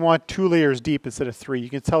I only want 2 layers deep instead of 3. You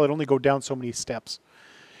can tell it only go down so many steps.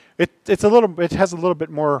 It has a little bit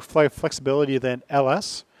more flexibility than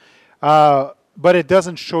ls. But it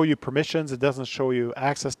doesn't show you permissions. It doesn't show you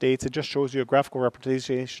access dates. It just shows you a graphical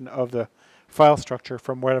representation of the file structure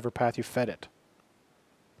from whatever path you fed it.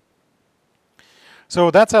 So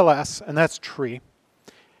that's ls, and that's tree.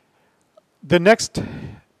 The next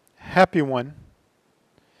happy one,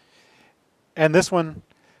 and this one,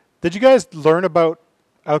 did you guys learn about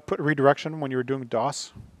output redirection when you were doing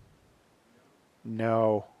DOS?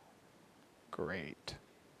 No. Great.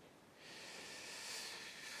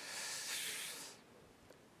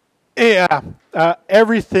 Yeah,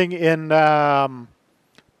 everything in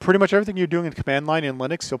pretty much everything you're doing in command line in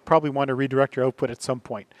Linux, you'll probably want to redirect your output at some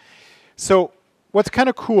point. So what's kind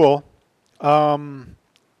of cool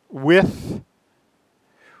with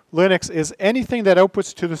Linux is anything that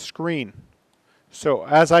outputs to the screen. So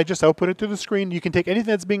as I just output it to the screen, you can take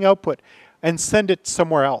anything that's being output and send it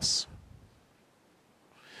somewhere else.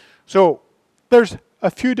 So there's a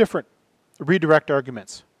few different redirect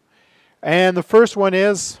arguments. And the first one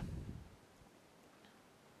is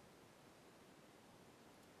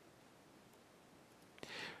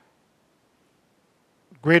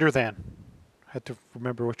greater than. I had to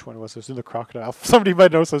remember which one it was. I was doing the crocodile. Somebody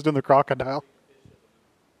might notice I was doing the crocodile.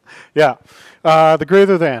 Yeah, the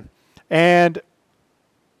greater than. And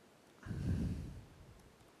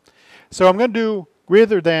so I'm going to do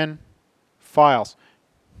greater than files.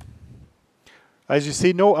 As you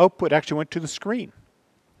see, no output actually went to the screen.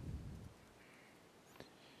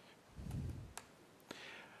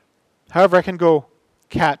 However, I can go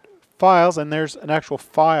cat files, and there's an actual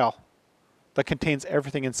file that contains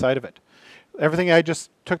everything inside of it. Everything I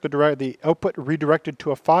just took the output redirected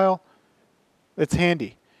to a file. It's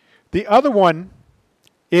handy. The other one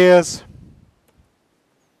is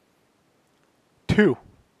 2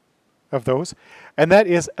 of those, and that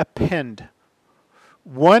is append.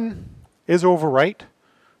 1 is overwrite.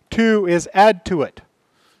 2 is add to it.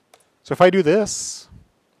 So if I do this,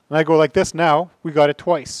 and I go like this now, we got it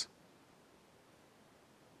twice.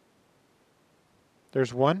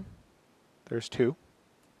 There's 1. There's 2.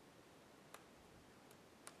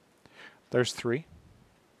 There's 3.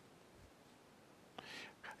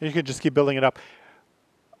 And you can just keep building it up.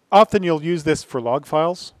 Often you'll use this for log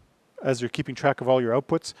files as you're keeping track of all your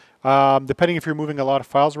outputs. Depending if you're moving a lot of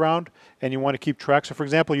files around and you want to keep track. So for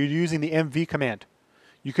example, you're using the mv command.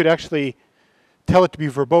 You could actually tell it to be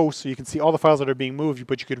verbose so you can see all the files that are being moved,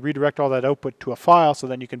 but you could redirect all that output to a file so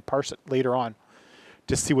then you can parse it later on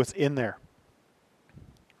to see what's in there.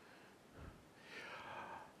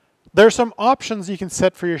 There are some options you can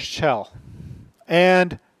set for your shell.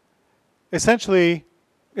 And essentially,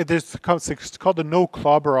 it's called the no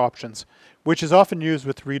clobber options, which is often used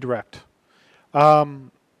with redirect.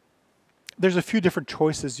 There's a few different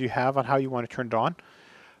choices you have on how you want to turn it on.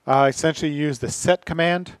 Essentially, you use the set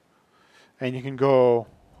command, and you can go,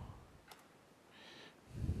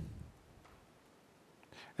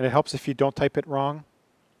 and it helps if you don't type it wrong.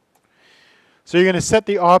 So you're going to set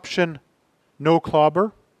the option no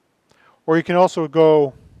clobber, or you can also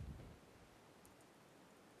go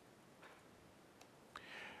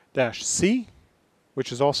 -C,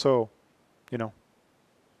 which is also,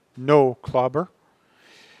 no clobber.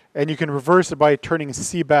 And you can reverse it by turning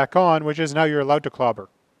C back on, which is now you're allowed to clobber.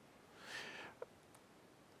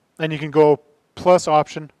 And you can go plus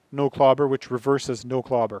option no clobber, which reverses no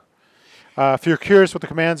clobber. If you're curious what the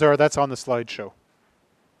commands are, that's on the slideshow.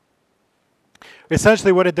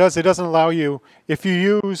 Essentially what it does, it doesn't allow you, if you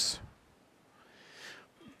use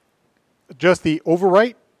just the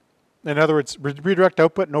overwrite, in other words, redirect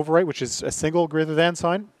output and overwrite, which is a single greater than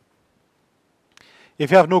sign. If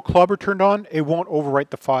you have no clobber turned on, it won't overwrite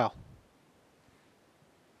the file.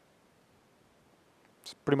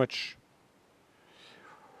 It's pretty much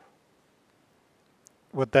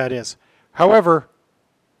what that is. However,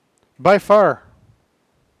 by far,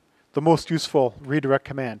 the most useful redirect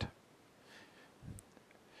command,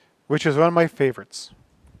 which is one of my favorites.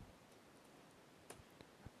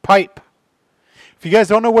 Pipe. If you guys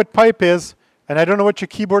don't know what pipe is, and I don't know what your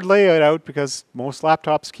keyboard layout out because most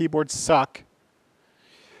laptops' keyboards suck.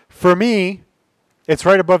 For me, it's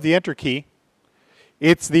right above the enter key.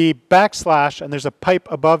 It's the backslash and there's a pipe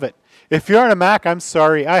above it. If you're on a Mac, I'm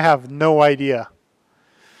sorry, I have no idea.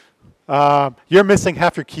 You're missing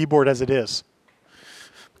half your keyboard as it is.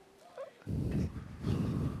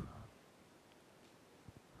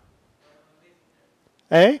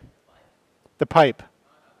 Eh? The pipe.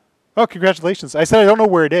 Oh, congratulations. I said I don't know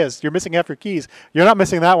where it is. You're missing half your keys. You're not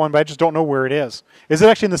missing that one, but I just don't know where it is. Is it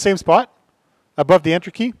actually in the same spot? Above the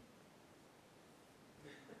enter key?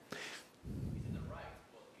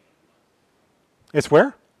 It's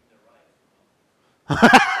where?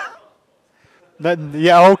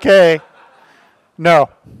 Yeah, okay. No.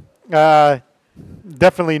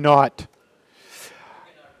 Definitely not.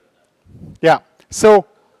 Yeah. So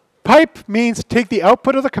pipe means take the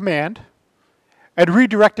output of the command and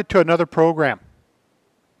redirect it to another program.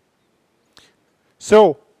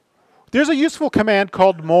 So there's a useful command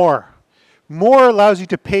called more. More allows you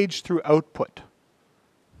to page through output.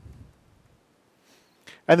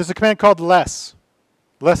 And there's a command called less.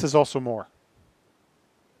 Less is also more.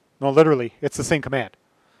 No, literally, it's the same command.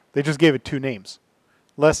 They just gave it two names.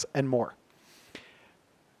 Less and more.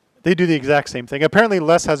 They do the exact same thing. Apparently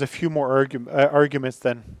less has a few more arguments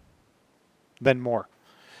than more.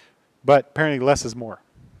 But apparently less is more.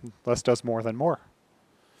 Less does more than more.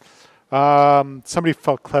 Somebody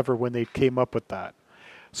felt clever when they came up with that.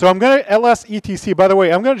 So I'm going to ls etc. By the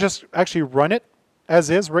way, I'm going to just actually run it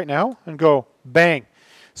as is right now and go bang.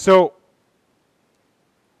 So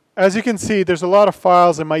as you can see, there's a lot of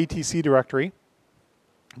files in my etc directory.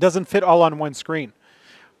 It doesn't fit all on one screen.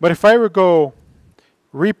 But if I were to go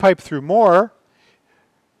repipe through more,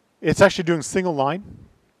 it's actually doing single line.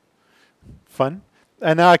 Fun.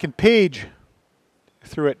 And now I can page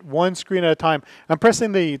through it one screen at a time. I'm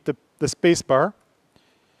pressing the space bar.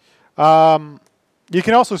 You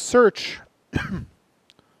can also search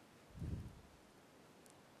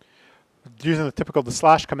using the typical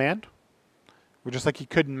slash command, just like you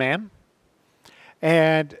could in man.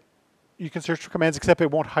 And you can search for commands, except it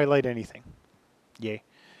won't highlight anything. Yay.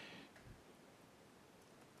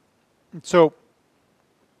 So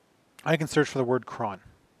I can search for the word cron.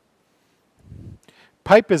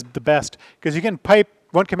 Pipe is the best because you can pipe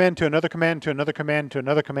one command to another command to another command to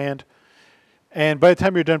another command. And by the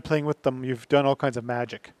time you're done playing with them, you've done all kinds of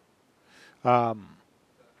magic.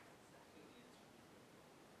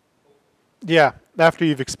 Yeah, after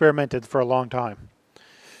you've experimented for a long time.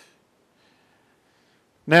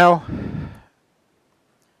 Now,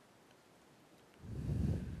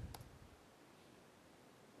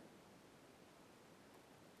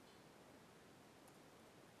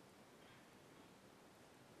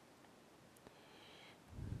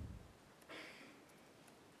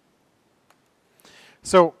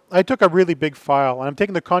 so I took a really big file, and I'm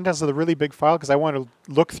taking the contents of the really big file because I want to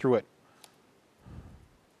look through it.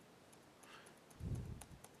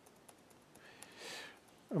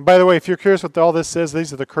 And by the way, if you're curious what all this is,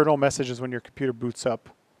 these are the kernel messages when your computer boots up.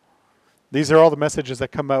 These are all the messages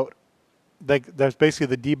that come out. There's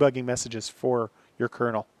basically the debugging messages for your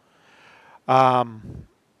kernel. That's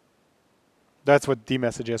what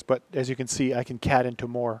dmessage is, but as you can see, I can cat into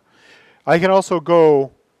more. I can also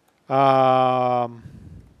go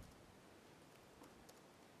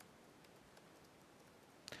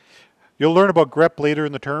you'll learn about grep later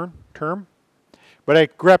in the term,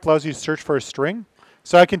 but grep allows you to search for a string.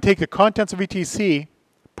 So I can take the contents of etc,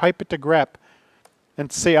 pipe it to grep,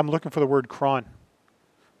 and say I'm looking for the word cron.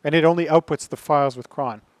 And it only outputs the files with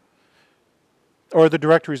cron, or the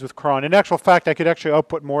directories with cron. In actual fact, I could actually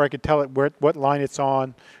output more. I could tell it what line it's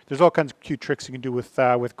on. There's all kinds of cute tricks you can do with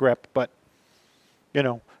grep, but you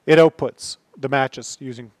know, it outputs the matches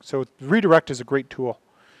using. So redirect is a great tool.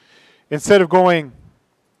 Instead of going,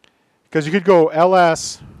 because you could go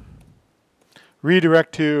ls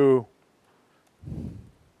redirect to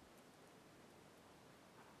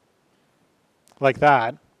like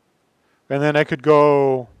that, and then I could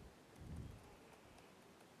go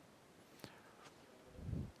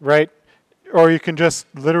right, or you can just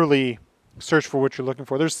literally search for what you're looking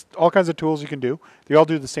for. There's all kinds of tools you can do. They all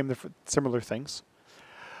do the same, similar things.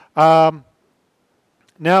 Now,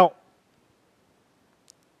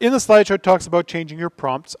 in the slideshow, it talks about changing your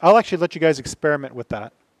prompts. I'll actually let you guys experiment with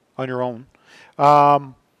that on your own.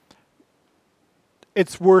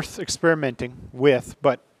 It's worth experimenting with,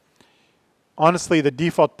 but honestly, the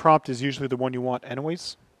default prompt is usually the one you want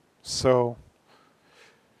anyways. So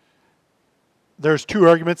there's two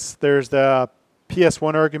arguments. There's the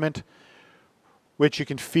PS1 argument, which you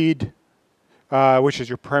can feed, which is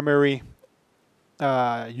your primary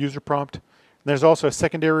user prompt. And there's also a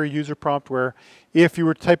secondary user prompt where if you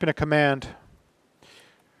were typing a command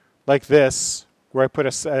like this, where I put a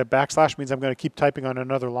backslash, means I'm going to keep typing on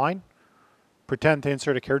another line, pretend to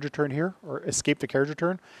insert a carriage return here, or escape the carriage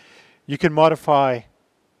return, you can modify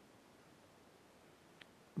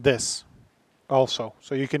this also.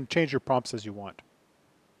 So you can change your prompts as you want.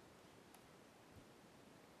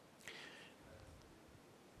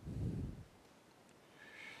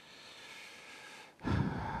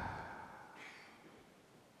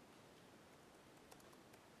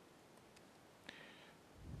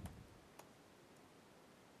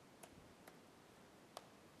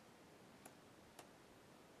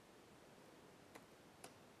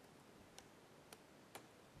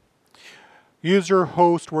 User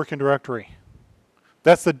host working directory.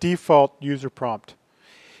 That's the default user prompt.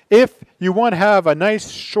 If you want to have a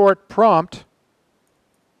nice short prompt,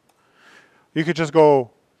 you could just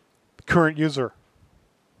go current user.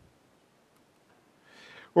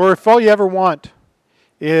 Or if all you ever want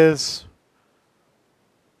is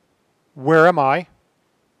where am I,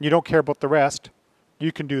 you don't care about the rest,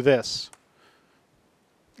 you can do this.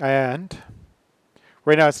 And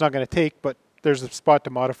right now it's not going to take, but there's a spot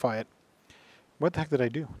to modify it. What the heck did I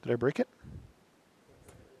do? Did I break it?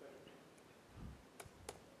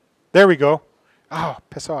 There we go. Oh,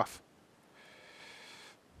 piss off.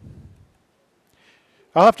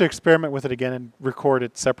 I'll have to experiment with it again and record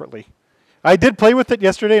it separately. I did play with it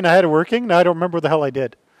yesterday and I had it working. Now I don't remember what the hell I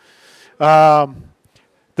did. The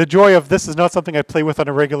joy of this is not something I play with on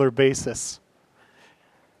a regular basis.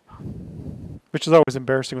 Which is always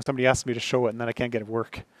embarrassing when somebody asks me to show it and then I can't get it to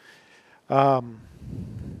work.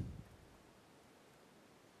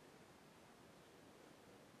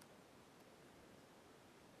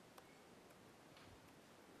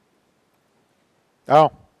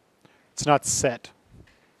 Oh, it's not set.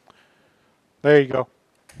 There you go.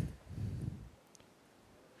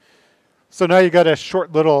 So now you got a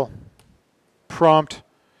short little prompt,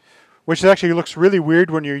 which actually looks really weird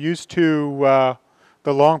when you're used to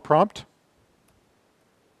the long prompt.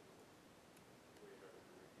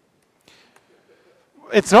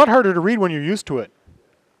 It's not harder to read when you're used to it.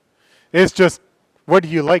 It's just, what do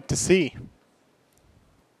you like to see?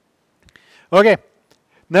 Okay,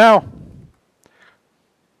 now,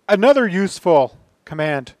 another useful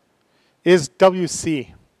command is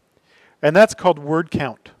WC, and that's called word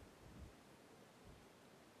count.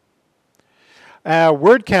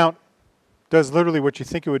 Word count does literally what you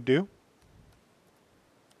think it would do.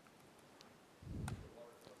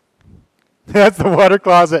 That's the water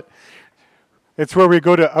closet. It's where we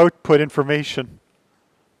go to output information.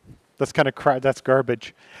 That's kind of that's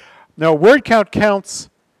garbage. Now, word count counts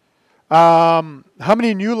how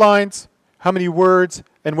many new lines, how many words,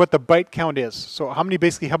 and what the byte count is. So how many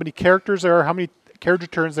characters there are, how many carriage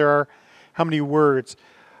returns there are, how many words.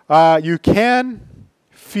 You can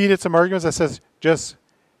feed it some arguments that says, just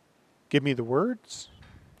give me the words,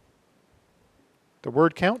 the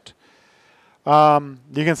word count. You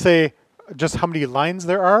can say just how many lines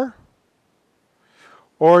there are,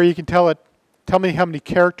 or you can tell me how many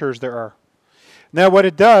characters there are. Now what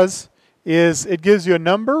it does is it gives you a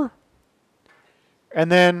number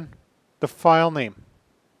and then the file name.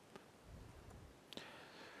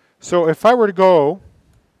 So if I were to go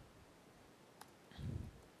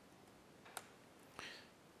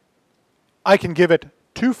I can give it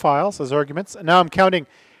 2 files as arguments. And now I'm counting.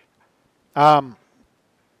 Actually,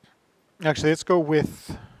 let's go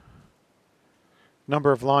with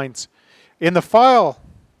number of lines. In the file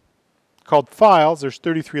called files, there's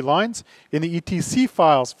 33 lines. In the etc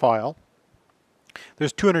files file,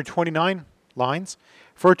 there's 229 lines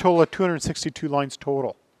for a total of 262 lines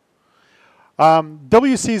total.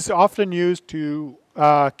 WC is often used to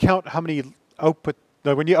count how many output.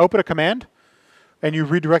 When you output a command and you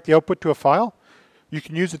redirect the output to a file, you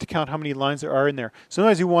can use it to count how many lines there are in there.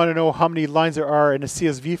 Sometimes you want to know how many lines there are in a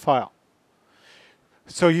CSV file.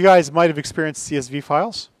 So you guys might have experienced CSV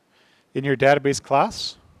files in your database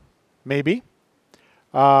class. Maybe.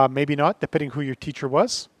 Maybe not, depending who your teacher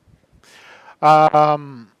was.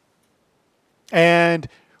 And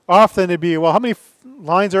often it'd be, well, how many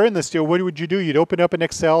lines are in this deal? What would you do? You'd open up an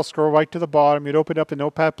Excel, scroll right to the bottom. You'd open up the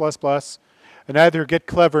Notepad++, and either get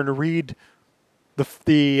clever and read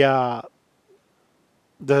the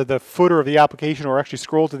footer of the application, or actually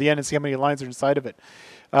scroll to the end and see how many lines are inside of it.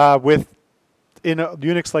 In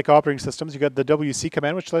Unix-like operating systems, you got the WC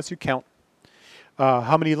command, which lets you count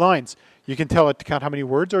how many lines. You can tell it to count how many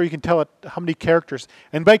words, or you can tell it how many characters.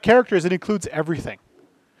 And by characters, it includes everything.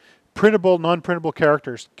 printable, non-printable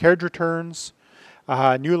characters, carriage returns,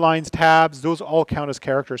 new lines, tabs, those all count as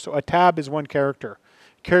characters. So a tab is one character.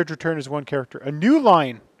 Carriage return is one character. A new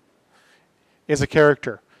line is a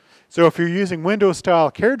character. So if you're using Windows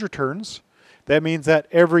style carriage returns, that means that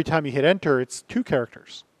every time you hit enter, it's 2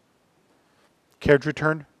 characters. Carriage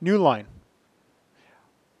return, new line.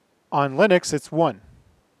 On Linux, it's 1.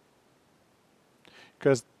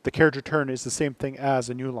 Because the carriage return is the same thing as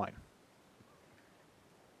a new line.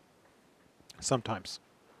 Sometimes.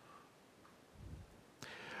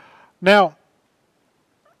 Now,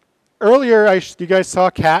 earlier you guys saw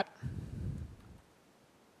a cat.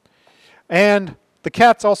 And the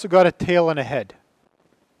cat's also got a tail and a head.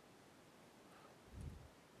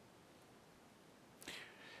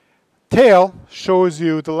 Tail shows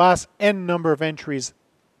you the last n number of entries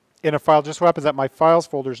in a file. Just so happens that my files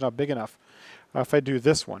folder is not big enough. If I do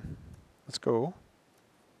this one, let's go.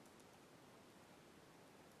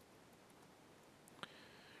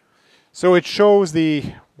 So it shows the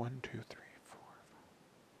 1, 2, 3, 4,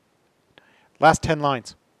 last 10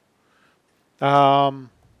 lines.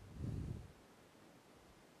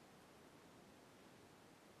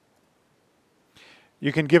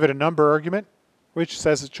 You can give it a number argument, which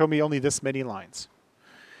says it show me only this many lines.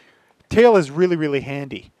 Tail is really, really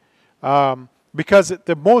handy because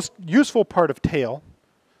the most useful part of tail,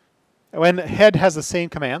 when head has the same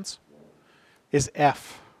commands, is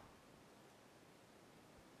F.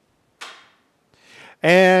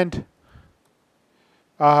 And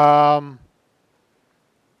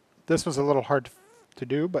this was a little hard to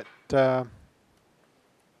do, but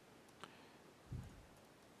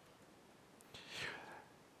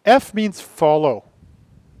F means follow.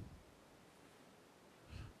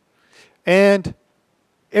 And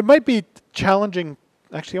it might be challenging.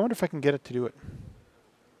 Actually, I wonder if I can get it to do it.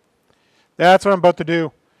 That's what I'm about to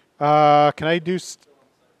do. Can I do...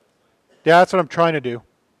 Yeah, that's what I'm trying to do.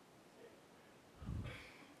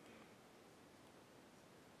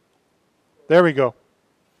 There we go.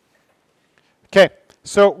 Okay,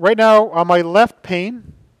 so right now on my left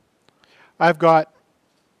pane, I've got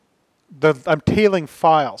I'm tailing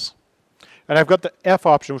files. And I've got the F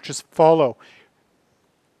option, which is follow.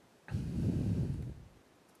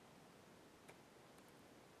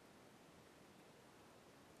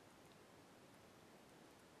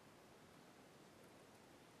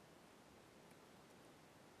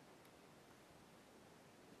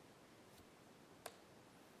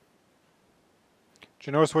 Did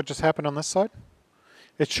you notice what just happened on this side?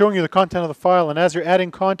 It's showing you the content of the file, and as you're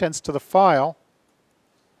adding contents to the file,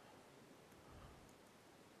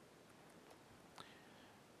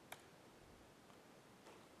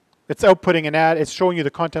 it's outputting an ad. It's showing you the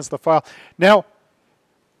contents of the file. Now,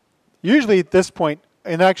 usually at this point,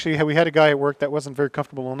 and actually we had a guy at work that wasn't very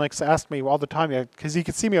comfortable, and Linux asked me all the time, because he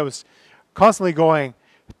could see me, I was constantly going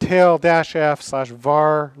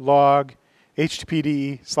tail-f/var log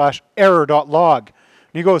httpd/error.log.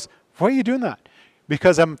 And he goes, why are you doing that?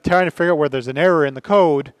 Because I'm trying to figure out where there's an error in the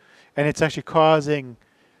code, and it's actually causing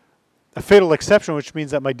a fatal exception, which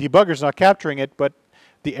means that my debugger's not capturing it, but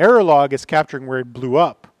the error log is capturing where it blew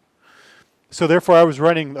up. So therefore, I was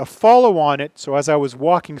running a follow on it, so as I was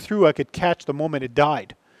walking through, I could catch the moment it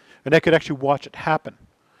died. And I could actually watch it happen.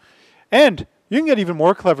 And you can get even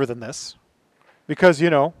more clever than this, because, you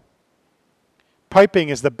know, piping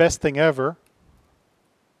is the best thing ever.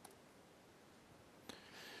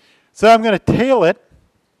 So I'm going to tail it.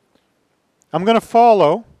 I'm going to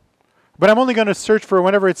follow, but I'm only going to search for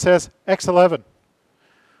whenever it says X11.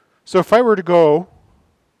 So if I were to go,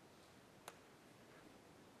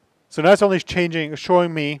 so now it's only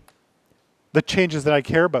showing me the changes that I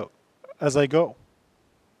care about as I go.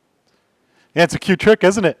 Yeah, it's a cute trick,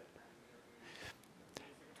 isn't it?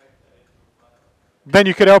 Then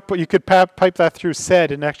you could pipe that through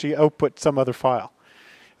sed and actually output some other file.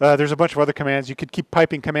 There's a bunch of other commands. You could keep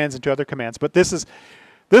piping commands into other commands. But this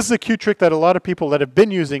is a cute trick that a lot of people that have been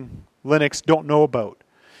using Linux don't know about.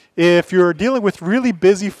 If you're dealing with really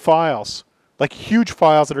busy files, like huge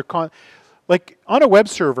files that are like on a web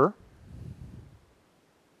server,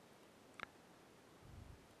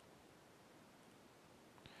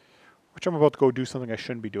 which I'm about to go do something I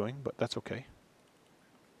shouldn't be doing, but that's okay.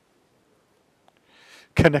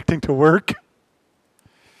 Connecting to work.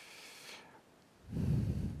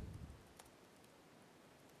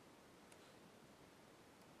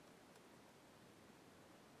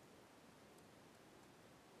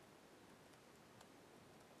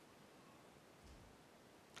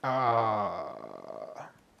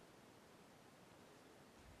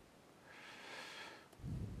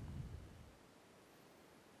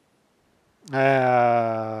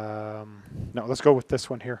 No, let's go with this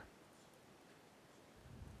one here.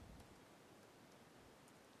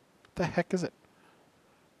 the heck is it?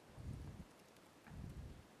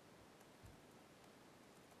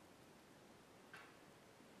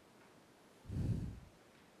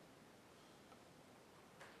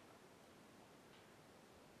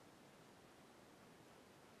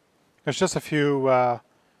 There's just a few, oh,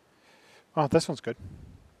 this one's good.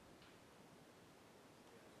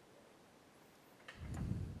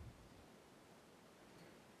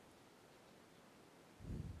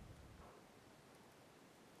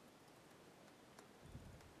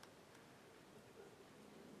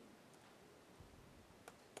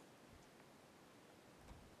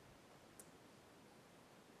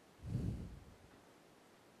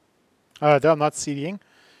 I'm not CDing.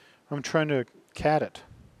 I'm trying to cat it.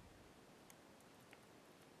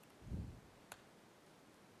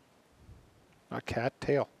 Not cat,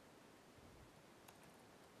 tail.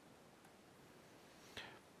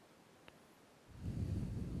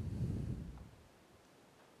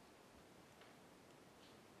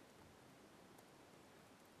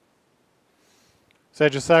 So I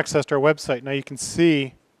just accessed our website. Now you can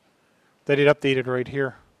see that it updated right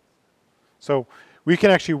here. So we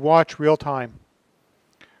can actually watch real time.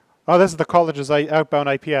 Oh, this is the college's outbound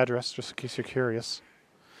IP address, just in case you're curious.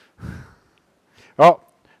 Oh,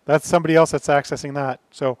 that's somebody else that's accessing that.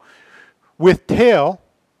 So with tail,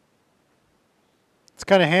 it's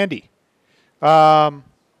kind of handy. Now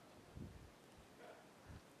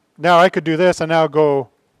I could do this and now go.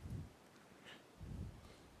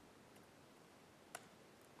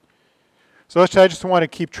 So I just want to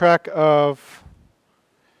keep track of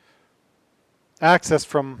access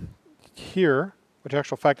from here, which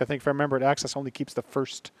actual fact I think if I remember it, access only keeps the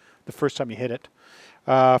first time you hit it.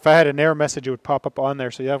 If I had an error message, it would pop up on there,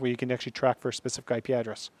 so that way you can actually track for a specific IP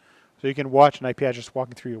address. So you can watch an IP address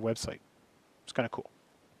walking through your website. It's kind of cool.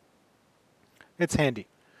 It's handy.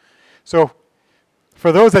 So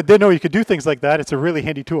for those that didn't know you could do things like that, it's a really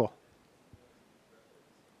handy tool.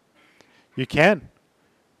 You can.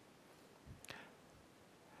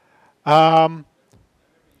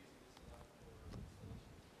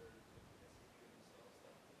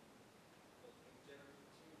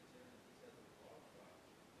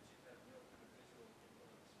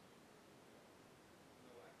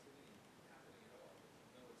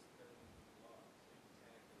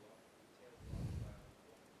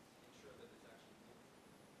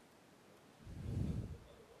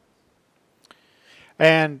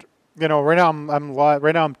 And you know, right now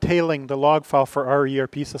I'm tailing the log file for our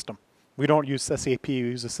ERP system. We don't use SAP. We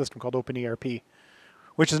use a system called OpenERP,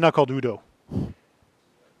 which is now called Udo.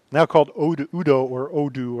 Now called Udo or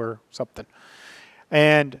Odoo or something.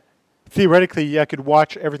 And theoretically, I could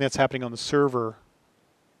watch everything that's happening on the server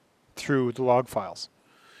through the log files.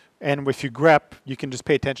 And if you grep, you can just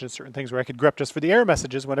pay attention to certain things where I could grep just for the error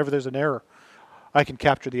messages. Whenever there's an error, I can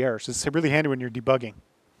capture the errors. It's really handy when you're debugging.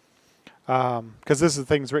 Because this is the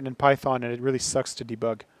things written in Python and it really sucks to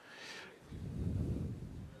debug.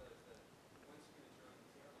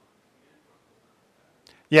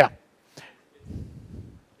 Yeah.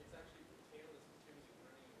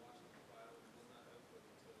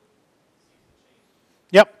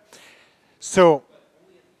 Yep. So,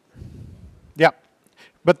 yeah.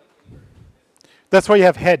 But that's why you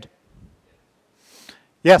have head.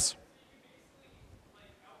 Yes.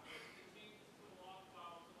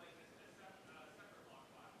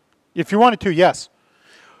 If you wanted to, yes.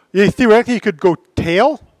 Theoretically, you could go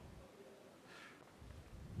tail.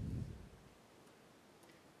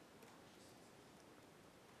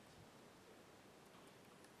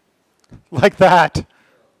 Like that.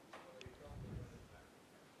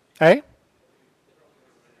 Hey?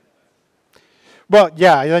 Well,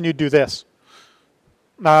 yeah, then you do this.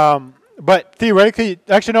 But theoretically,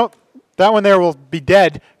 actually, no, that one there will be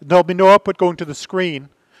dead. There'll be no output going to the screen,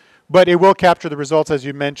 but it will capture the results as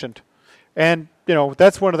you mentioned. And, you know,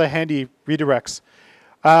 that's one of the handy redirects.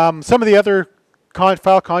 Some of the other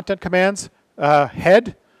file content commands,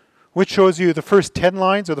 head, which shows you the first 10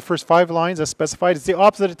 lines or the first 5 lines as specified. It's the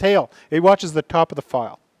opposite of tail. It watches the top of the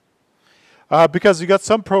file. Because you got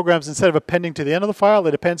some programs, instead of appending to the end of the file,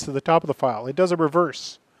 it appends to the top of the file. It does a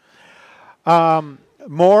reverse.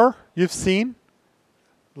 More, you've seen.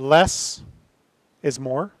 Less is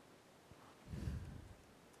more.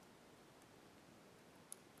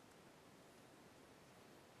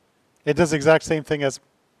 It does the exact same thing as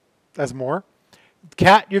more.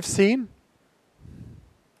 Cat, you've seen.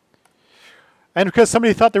 And because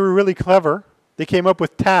somebody thought they were really clever, they came up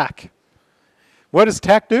with TAC. What does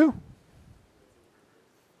TAC do?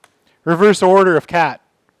 Reverse order of cat.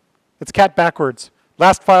 It's cat backwards.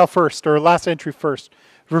 Last file first, or last entry first.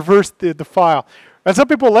 Reverse the file. And some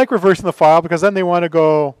people like reversing the file because then they want to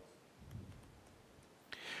go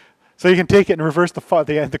So you can take it and reverse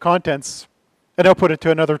the contents and output it to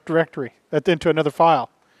another directory, into another file,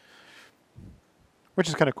 which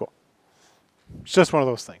is kind of cool. It's just one of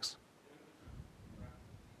those things.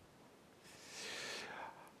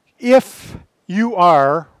 If you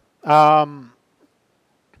are, honestly,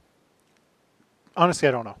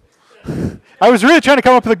 I don't know. I was really trying to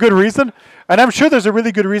come up with a good reason, and I'm sure there's a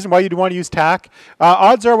really good reason why you'd want to use TAC.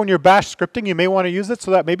 Odds are when you're bash scripting, you may want to use it so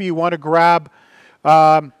that maybe you want to grab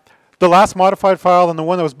the last modified file and the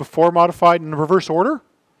one that was before modified in reverse order.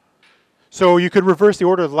 So you could reverse the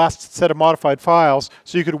order of the last set of modified files,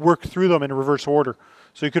 so you could work through them in reverse order.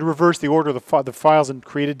 So you could reverse the order of the files and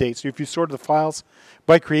created date. So if you sorted the files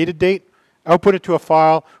by created date, output it to a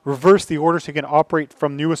file, reverse the order so you can operate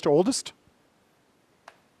from newest to oldest.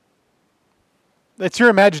 It's your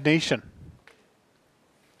imagination.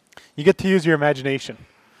 You get to use your imagination.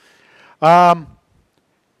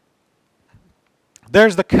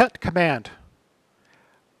 There's the cut command.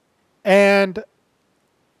 And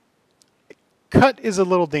cut is a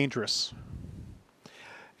little dangerous.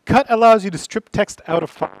 Cut allows you to strip text out of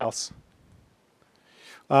files.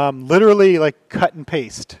 Literally like cut and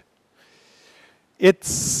paste. You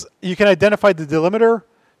can identify the delimiter.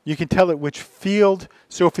 You can tell it which field.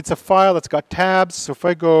 So if it's a file that's got tabs, so if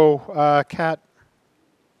I go cat.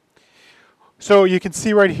 So you can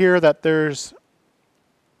see right here that there's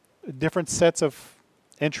different sets of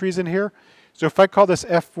entries in here. So if I call this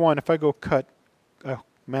F1, if I go cut, oh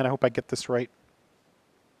man, I hope I get this right.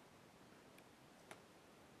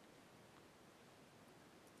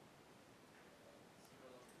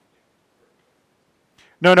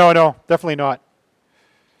 No, definitely not.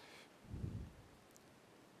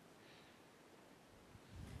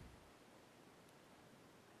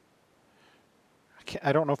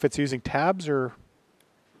 I don't know if it's using tabs or...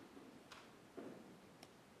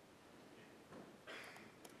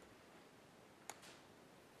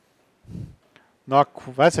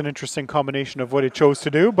 That's an interesting combination of what it chose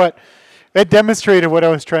to do, but it demonstrated what I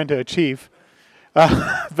was trying to achieve,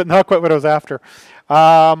 but not quite what I was after.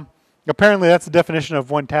 Apparently that's the definition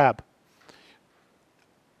of one tab.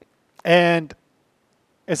 And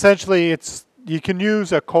essentially you can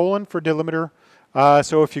use a colon for delimiter.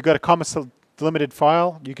 So if you've got a comma delimited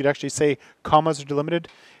file, you could actually say commas are delimited.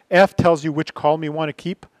 F tells you which column you want to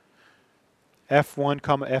keep. F1,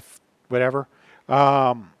 comma F, whatever.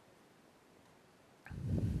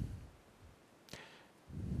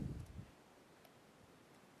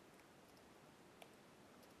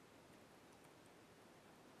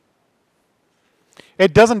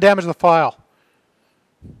 It doesn't damage the file.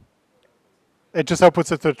 It just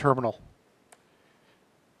outputs it to the terminal.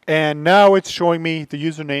 And now it's showing me the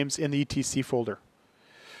usernames in the etc folder.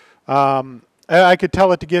 I could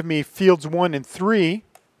tell it to give me fields 1 and 3,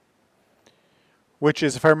 which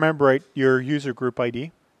is, if I remember right, your user group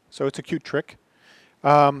ID. So it's a cute trick.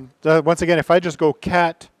 Once again, if I just go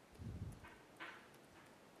cat,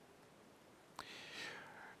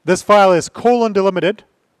 this file is colon delimited.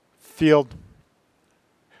 Field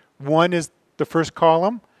 1 is the first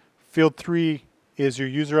column. Field 3 is your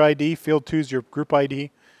user ID. Field 2 is your group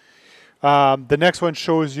ID. The next one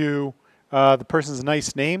shows you the person's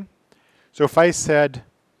nice name. So if I said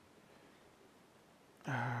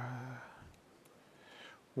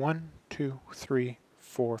 1, 2, 3,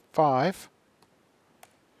 4, 5.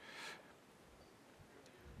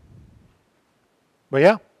 But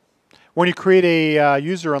yeah, when you create a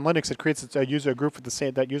user on Linux, it creates a user group with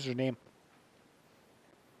that user name.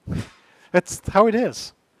 That's how it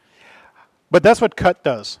is. But that's what cut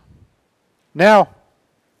does. Now,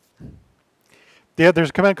 there's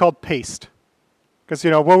a command called paste. Because,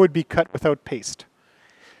 what would be cut without paste?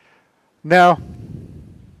 Now,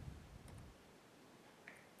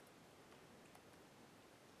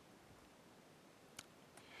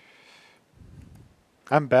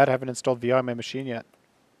 I'm bad. I haven't installed VI on my machine yet.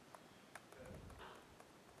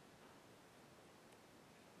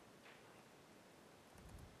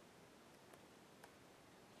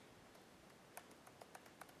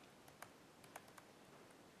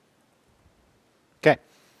 Okay.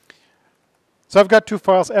 So I've got two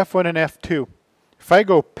files, F1 and F2. If I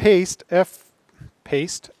go paste F1,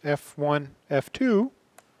 F2,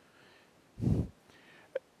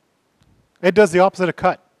 it does the opposite of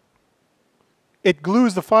cut. It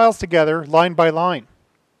glues the files together line by line.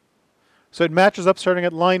 So it matches up starting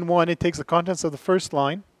at line 1. It takes the contents of the first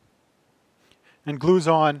line and glues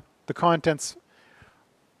on the contents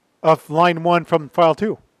of line 1 from file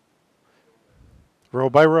 2, row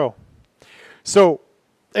by row. So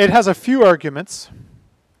it has a few arguments.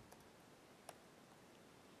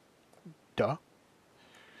 Duh.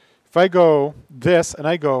 If I go this and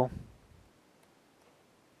I go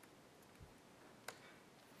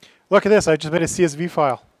Look at this, I just made a CSV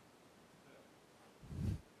file.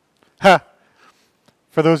 Ha!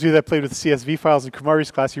 For those of you that played with CSV files in Kumari's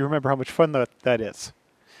class, you remember how much fun that is.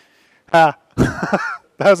 Ha!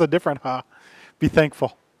 That was a different ha. Be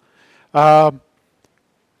thankful.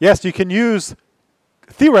 Yes, you can use,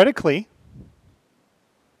 theoretically,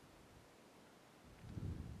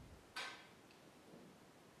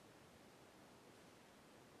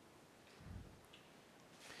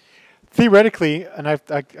 and I'm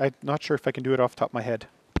not sure if I can do it off the top of my head.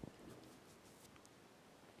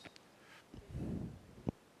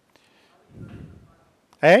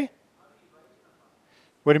 Hey?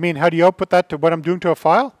 What do you mean? How do you output that to what I'm doing to a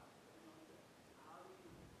file?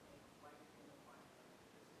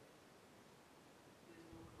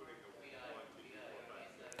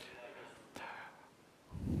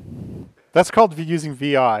 That's called using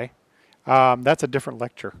VI. That's a different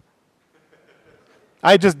lecture.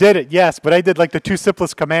 I just did it, yes, but I did like the two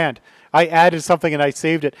simplest command. I added something and I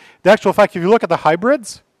saved it. The actual fact, if you look at the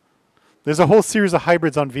hybrids, there's a whole series of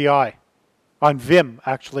hybrids on VI, on Vim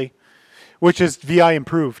actually, which is VI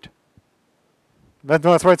improved.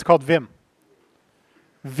 That's why it's called Vim.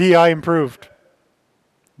 VI improved.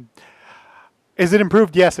 Is it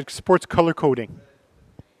improved? Yes, it supports color coding.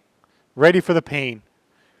 Ready for the pain.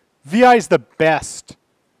 VI is the best.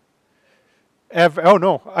 Oh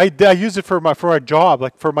no, I used it for a job,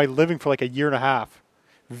 like for my living for like a year and a half.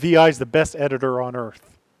 VI is the best editor on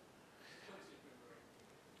earth.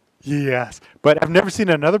 Yes, but I've never seen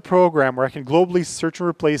another program where I can globally search and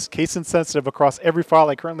replace case insensitive across every file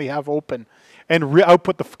I currently have open and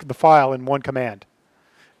output the file in one command.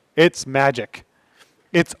 It's magic.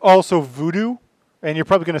 It's also voodoo, and you're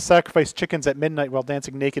probably going to sacrifice chickens at midnight while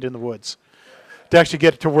dancing naked in the woods to actually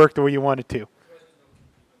get it to work the way you want it to.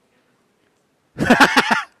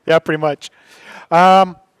 Yeah, pretty much.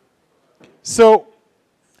 So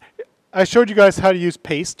I showed you guys how to use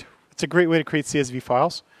paste. It's a great way to create CSV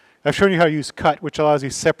files. I've shown you how to use cut, which allows you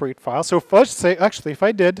to separate files. So if, let's say, actually, if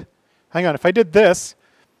I did this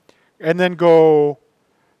and then go,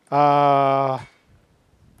 oh,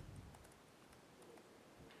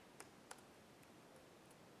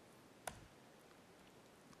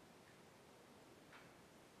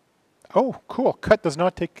 cool. Cut does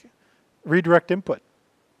not take redirect input.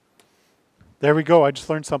 There we go. I just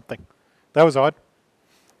learned something. That was odd.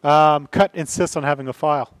 Cut insists on having a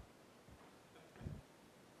file.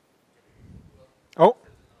 Oh.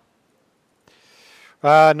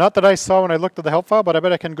 Not that I saw when I looked at the help file, but I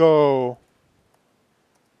bet I can go.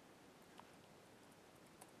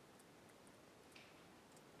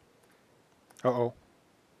 Uh-oh.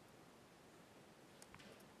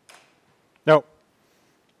 No.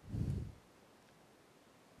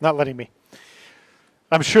 Not letting me.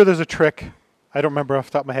 I'm sure there's a trick. I don't remember off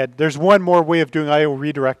the top of my head. There's one more way of doing IO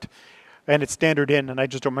redirect, and it's standard in, and I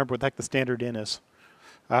just don't remember what the heck the standard in is.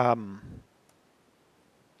 I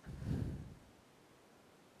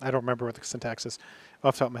don't remember what the syntax is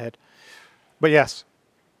off the top of my head. But yes,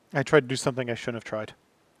 I tried to do something I shouldn't have tried.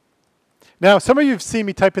 Now, some of you have seen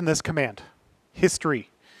me type in this command, history.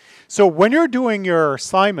 So when you're doing your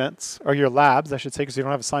assignments, or your labs, I should say, because you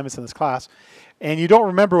don't have assignments in this class, and you don't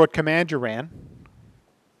remember what command you ran,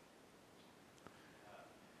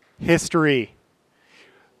 history.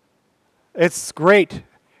 It's great,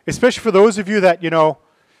 especially for those of you that,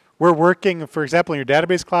 were working, for example, in your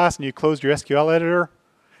database class, and you closed your SQL editor,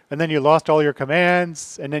 and then you lost all your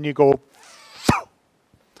commands, and then you go,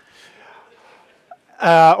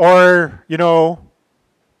 or,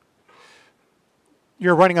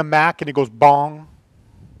 you're running a Mac and it goes bong.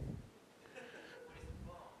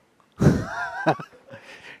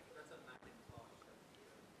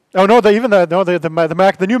 Oh no, the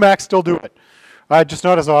new Macs still do it, just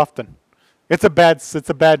not as often. It's a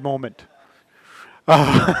bad moment.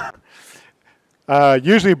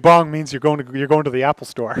 Usually, bong means you're going to the Apple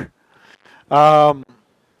Store.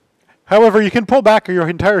 However, you can pull back your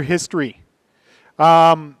entire history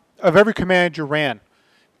of every command you ran.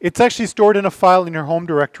 It's actually stored in a file in your home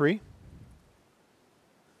directory,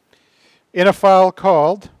 in a file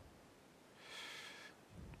called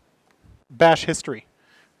bash history.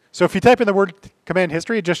 So if you type in the word command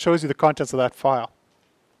history, it just shows you the contents of that file.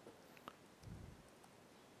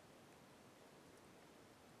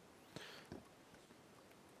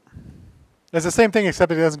 It's the same thing,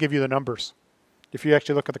 except it doesn't give you the numbers if you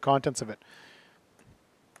actually look at the contents of it.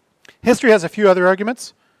 History has a few other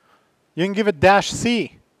arguments. You can give it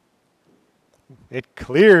 -C. It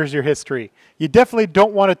clears your history. You definitely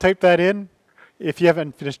don't want to type that in if you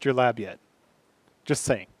haven't finished your lab yet. Just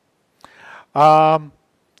saying.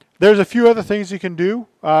 There's a few other things you can do.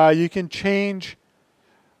 You can change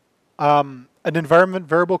an environment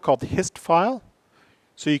variable called hist file.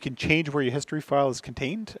 So you can change where your history file is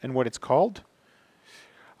contained and what it's called.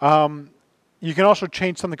 You can also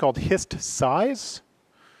change something called hist size.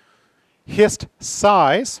 Hist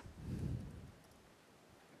size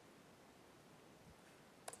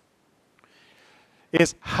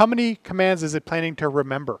is how many commands is it planning to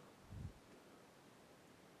remember.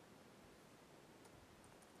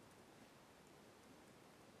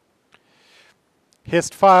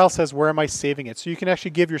 Hist file says where am I saving it. So you can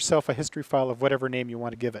actually give yourself a history file of whatever name you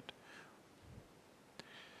want to give it.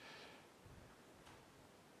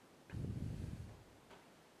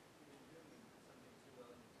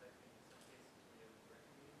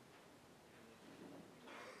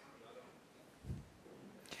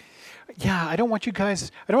 Yeah, I don't want you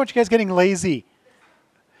guys getting lazy.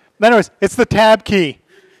 Anyways, it's the tab key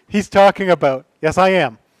he's talking about. Yes, I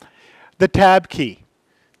am. The tab key.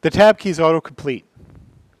 The tab key is autocomplete.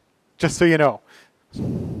 Just so you know.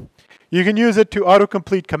 You can use it to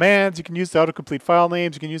autocomplete commands, you can use the autocomplete file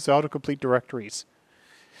names, you can use the autocomplete directories.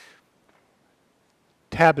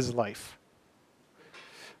 Tab is life.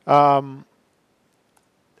 In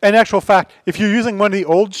actual fact, if you're using one of the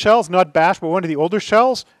old shells, not bash, but one of the older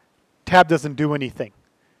shells, tab doesn't do anything.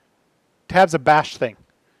 Tab's a bash thing.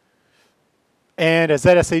 And a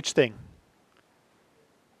ZSH thing.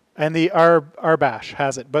 And the RBash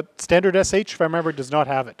has it. But standard SH, if I remember, does not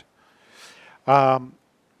have it.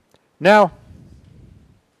 Now,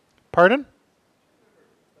 pardon?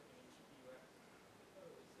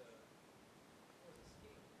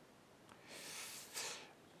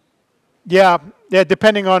 Yeah,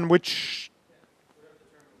 depending on which.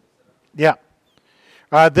 Yeah.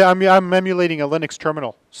 I'm emulating a Linux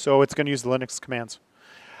terminal, so it's going to use the Linux commands.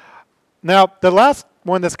 Now, the last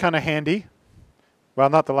one that's kind of handy, well,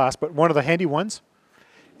 not the last, but one of the handy ones,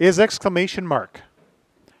 is exclamation mark.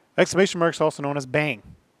 Exclamation mark is also known as bang.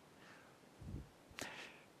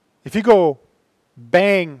 If you go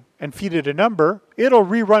bang and feed it a number, it'll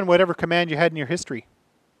rerun whatever command you had in your history.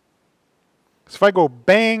 So if I go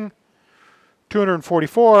bang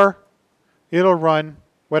 244, it'll run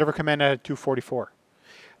whatever command I had 244.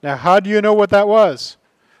 Now, how do you know what that was?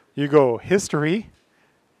 You go history,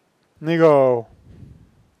 and you go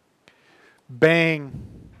bang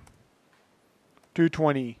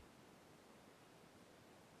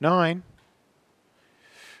 229.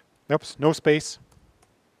 Oops, no space.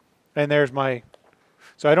 And there's my,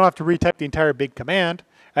 so I don't have to retype the entire big command.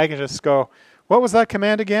 I can just go, what was that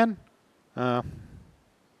command again? And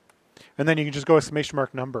then you can just go exclamation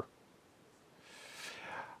mark number.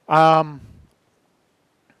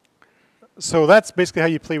 So that's basically how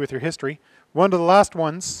you play with your history. One of the last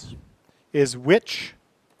ones is which.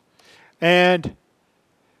 And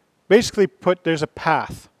basically there's a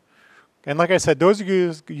path. And like I said, those of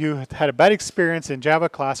you had a bad experience in Java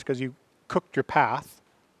class because you cooked your path.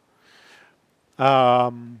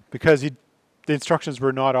 Because the instructions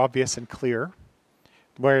were not obvious and clear.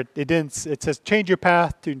 Where it says change your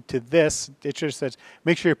path to this. It just says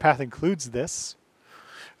make sure your path includes this.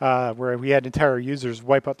 Where we had entire users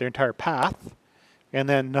wipe out their entire path, and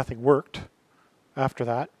then nothing worked after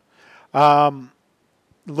that.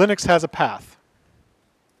 Linux has a path.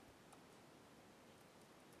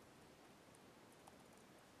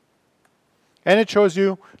 And it shows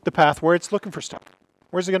you the path where it's looking for stuff.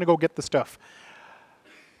 Where's it going to go get the stuff?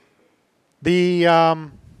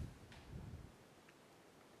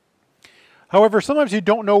 However, sometimes you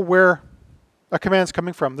don't know where a command's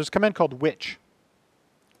coming from. There's a command called which.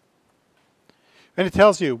 And it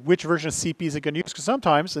tells you which version of CP is it going to use. Because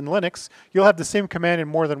sometimes in Linux, you'll have the same command in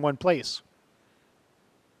more than one place.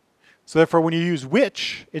 So therefore, when you use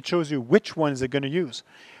which, it shows you which one is it going to use.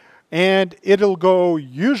 And it'll go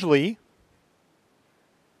usually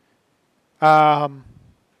from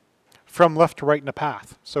left to right in the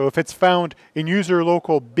path. So if it's found in user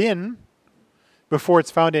local bin, before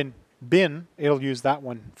it's found in bin, it'll use that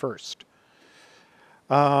one first.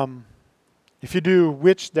 If you do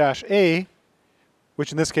which-a,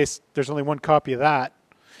 which in this case, there's only one copy of that,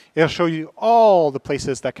 it'll show you all the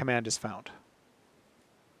places that command is found.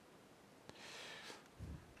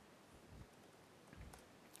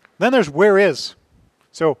 Then there's where is.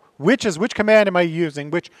 So which is which command am I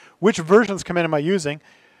using? Which version of this command am I using?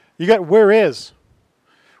 You got where is,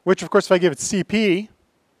 which of course if I give it CP,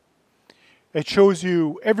 it shows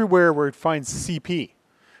you everywhere where it finds CP.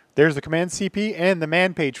 There's the command CP and the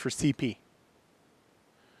man page for CP.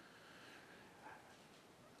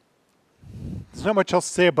 There's not much else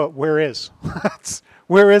to say about where is.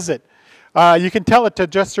 Where is it? You can tell it to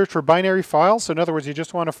just search for binary files. So in other words, you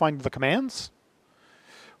just want to find the commands.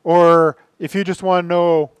 Or if you just want to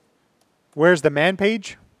know Where's the man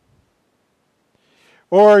page?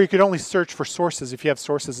 Or you could only search for sources if you have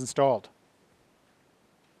sources installed.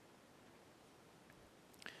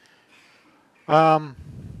 Now,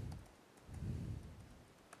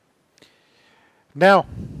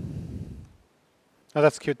 oh,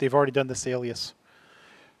 that's cute. They've already done this alias.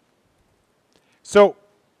 So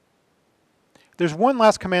there's one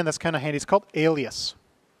last command that's kind of handy. It's called alias.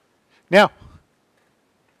 Now,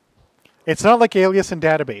 it's not like alias in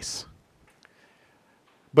database,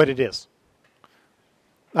 but it is.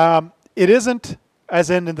 It isn't as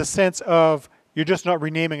in the sense of you're just not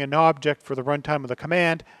renaming an object for the runtime of the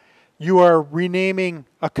command. You are renaming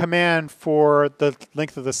a command for the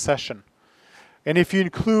length of the session. And if you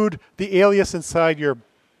include the alias inside your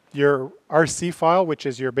RC file, which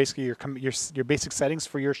is basically your basic settings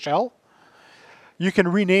for your shell, you can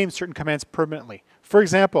rename certain commands permanently. For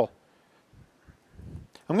example,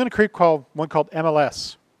 I'm going to create one called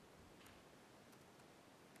MLS.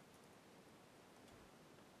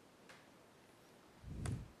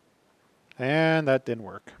 And that didn't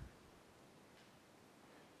work.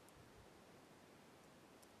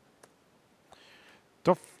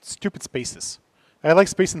 Stupid spaces. I like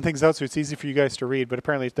spacing things out so it's easy for you guys to read, but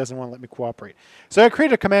apparently it doesn't want to let me cooperate. So I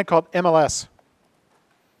created a command called MLS.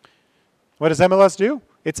 What does MLS do?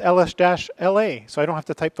 It's ls-la, so I don't have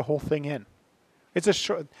to type the whole thing in. It's a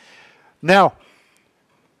short. Now,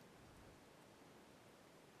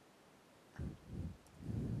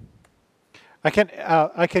 I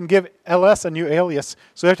can give ls a new alias,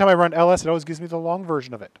 so every time I run ls, it always gives me the long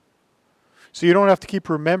version of it. So you don't have to keep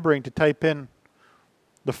remembering to type in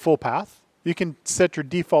the full path. You can set your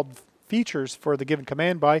default features for the given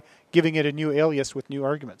command by giving it a new alias with new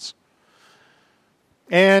arguments.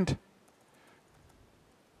 And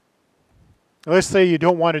let's say you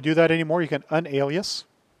don't want to do that anymore. You can unalias.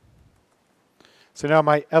 So now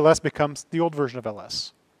my ls becomes the old version of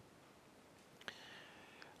ls.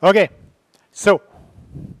 Okay, so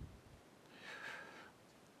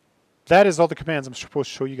that is all the commands I'm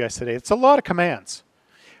supposed to show you guys today. It's a lot of commands.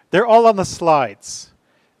 They're all on the slides.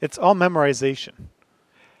 It's all memorization.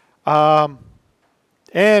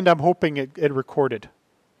 And I'm hoping it recorded,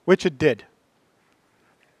 which it did.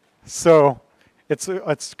 So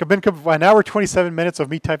it's been an hour 27 minutes of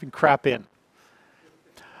me typing crap in.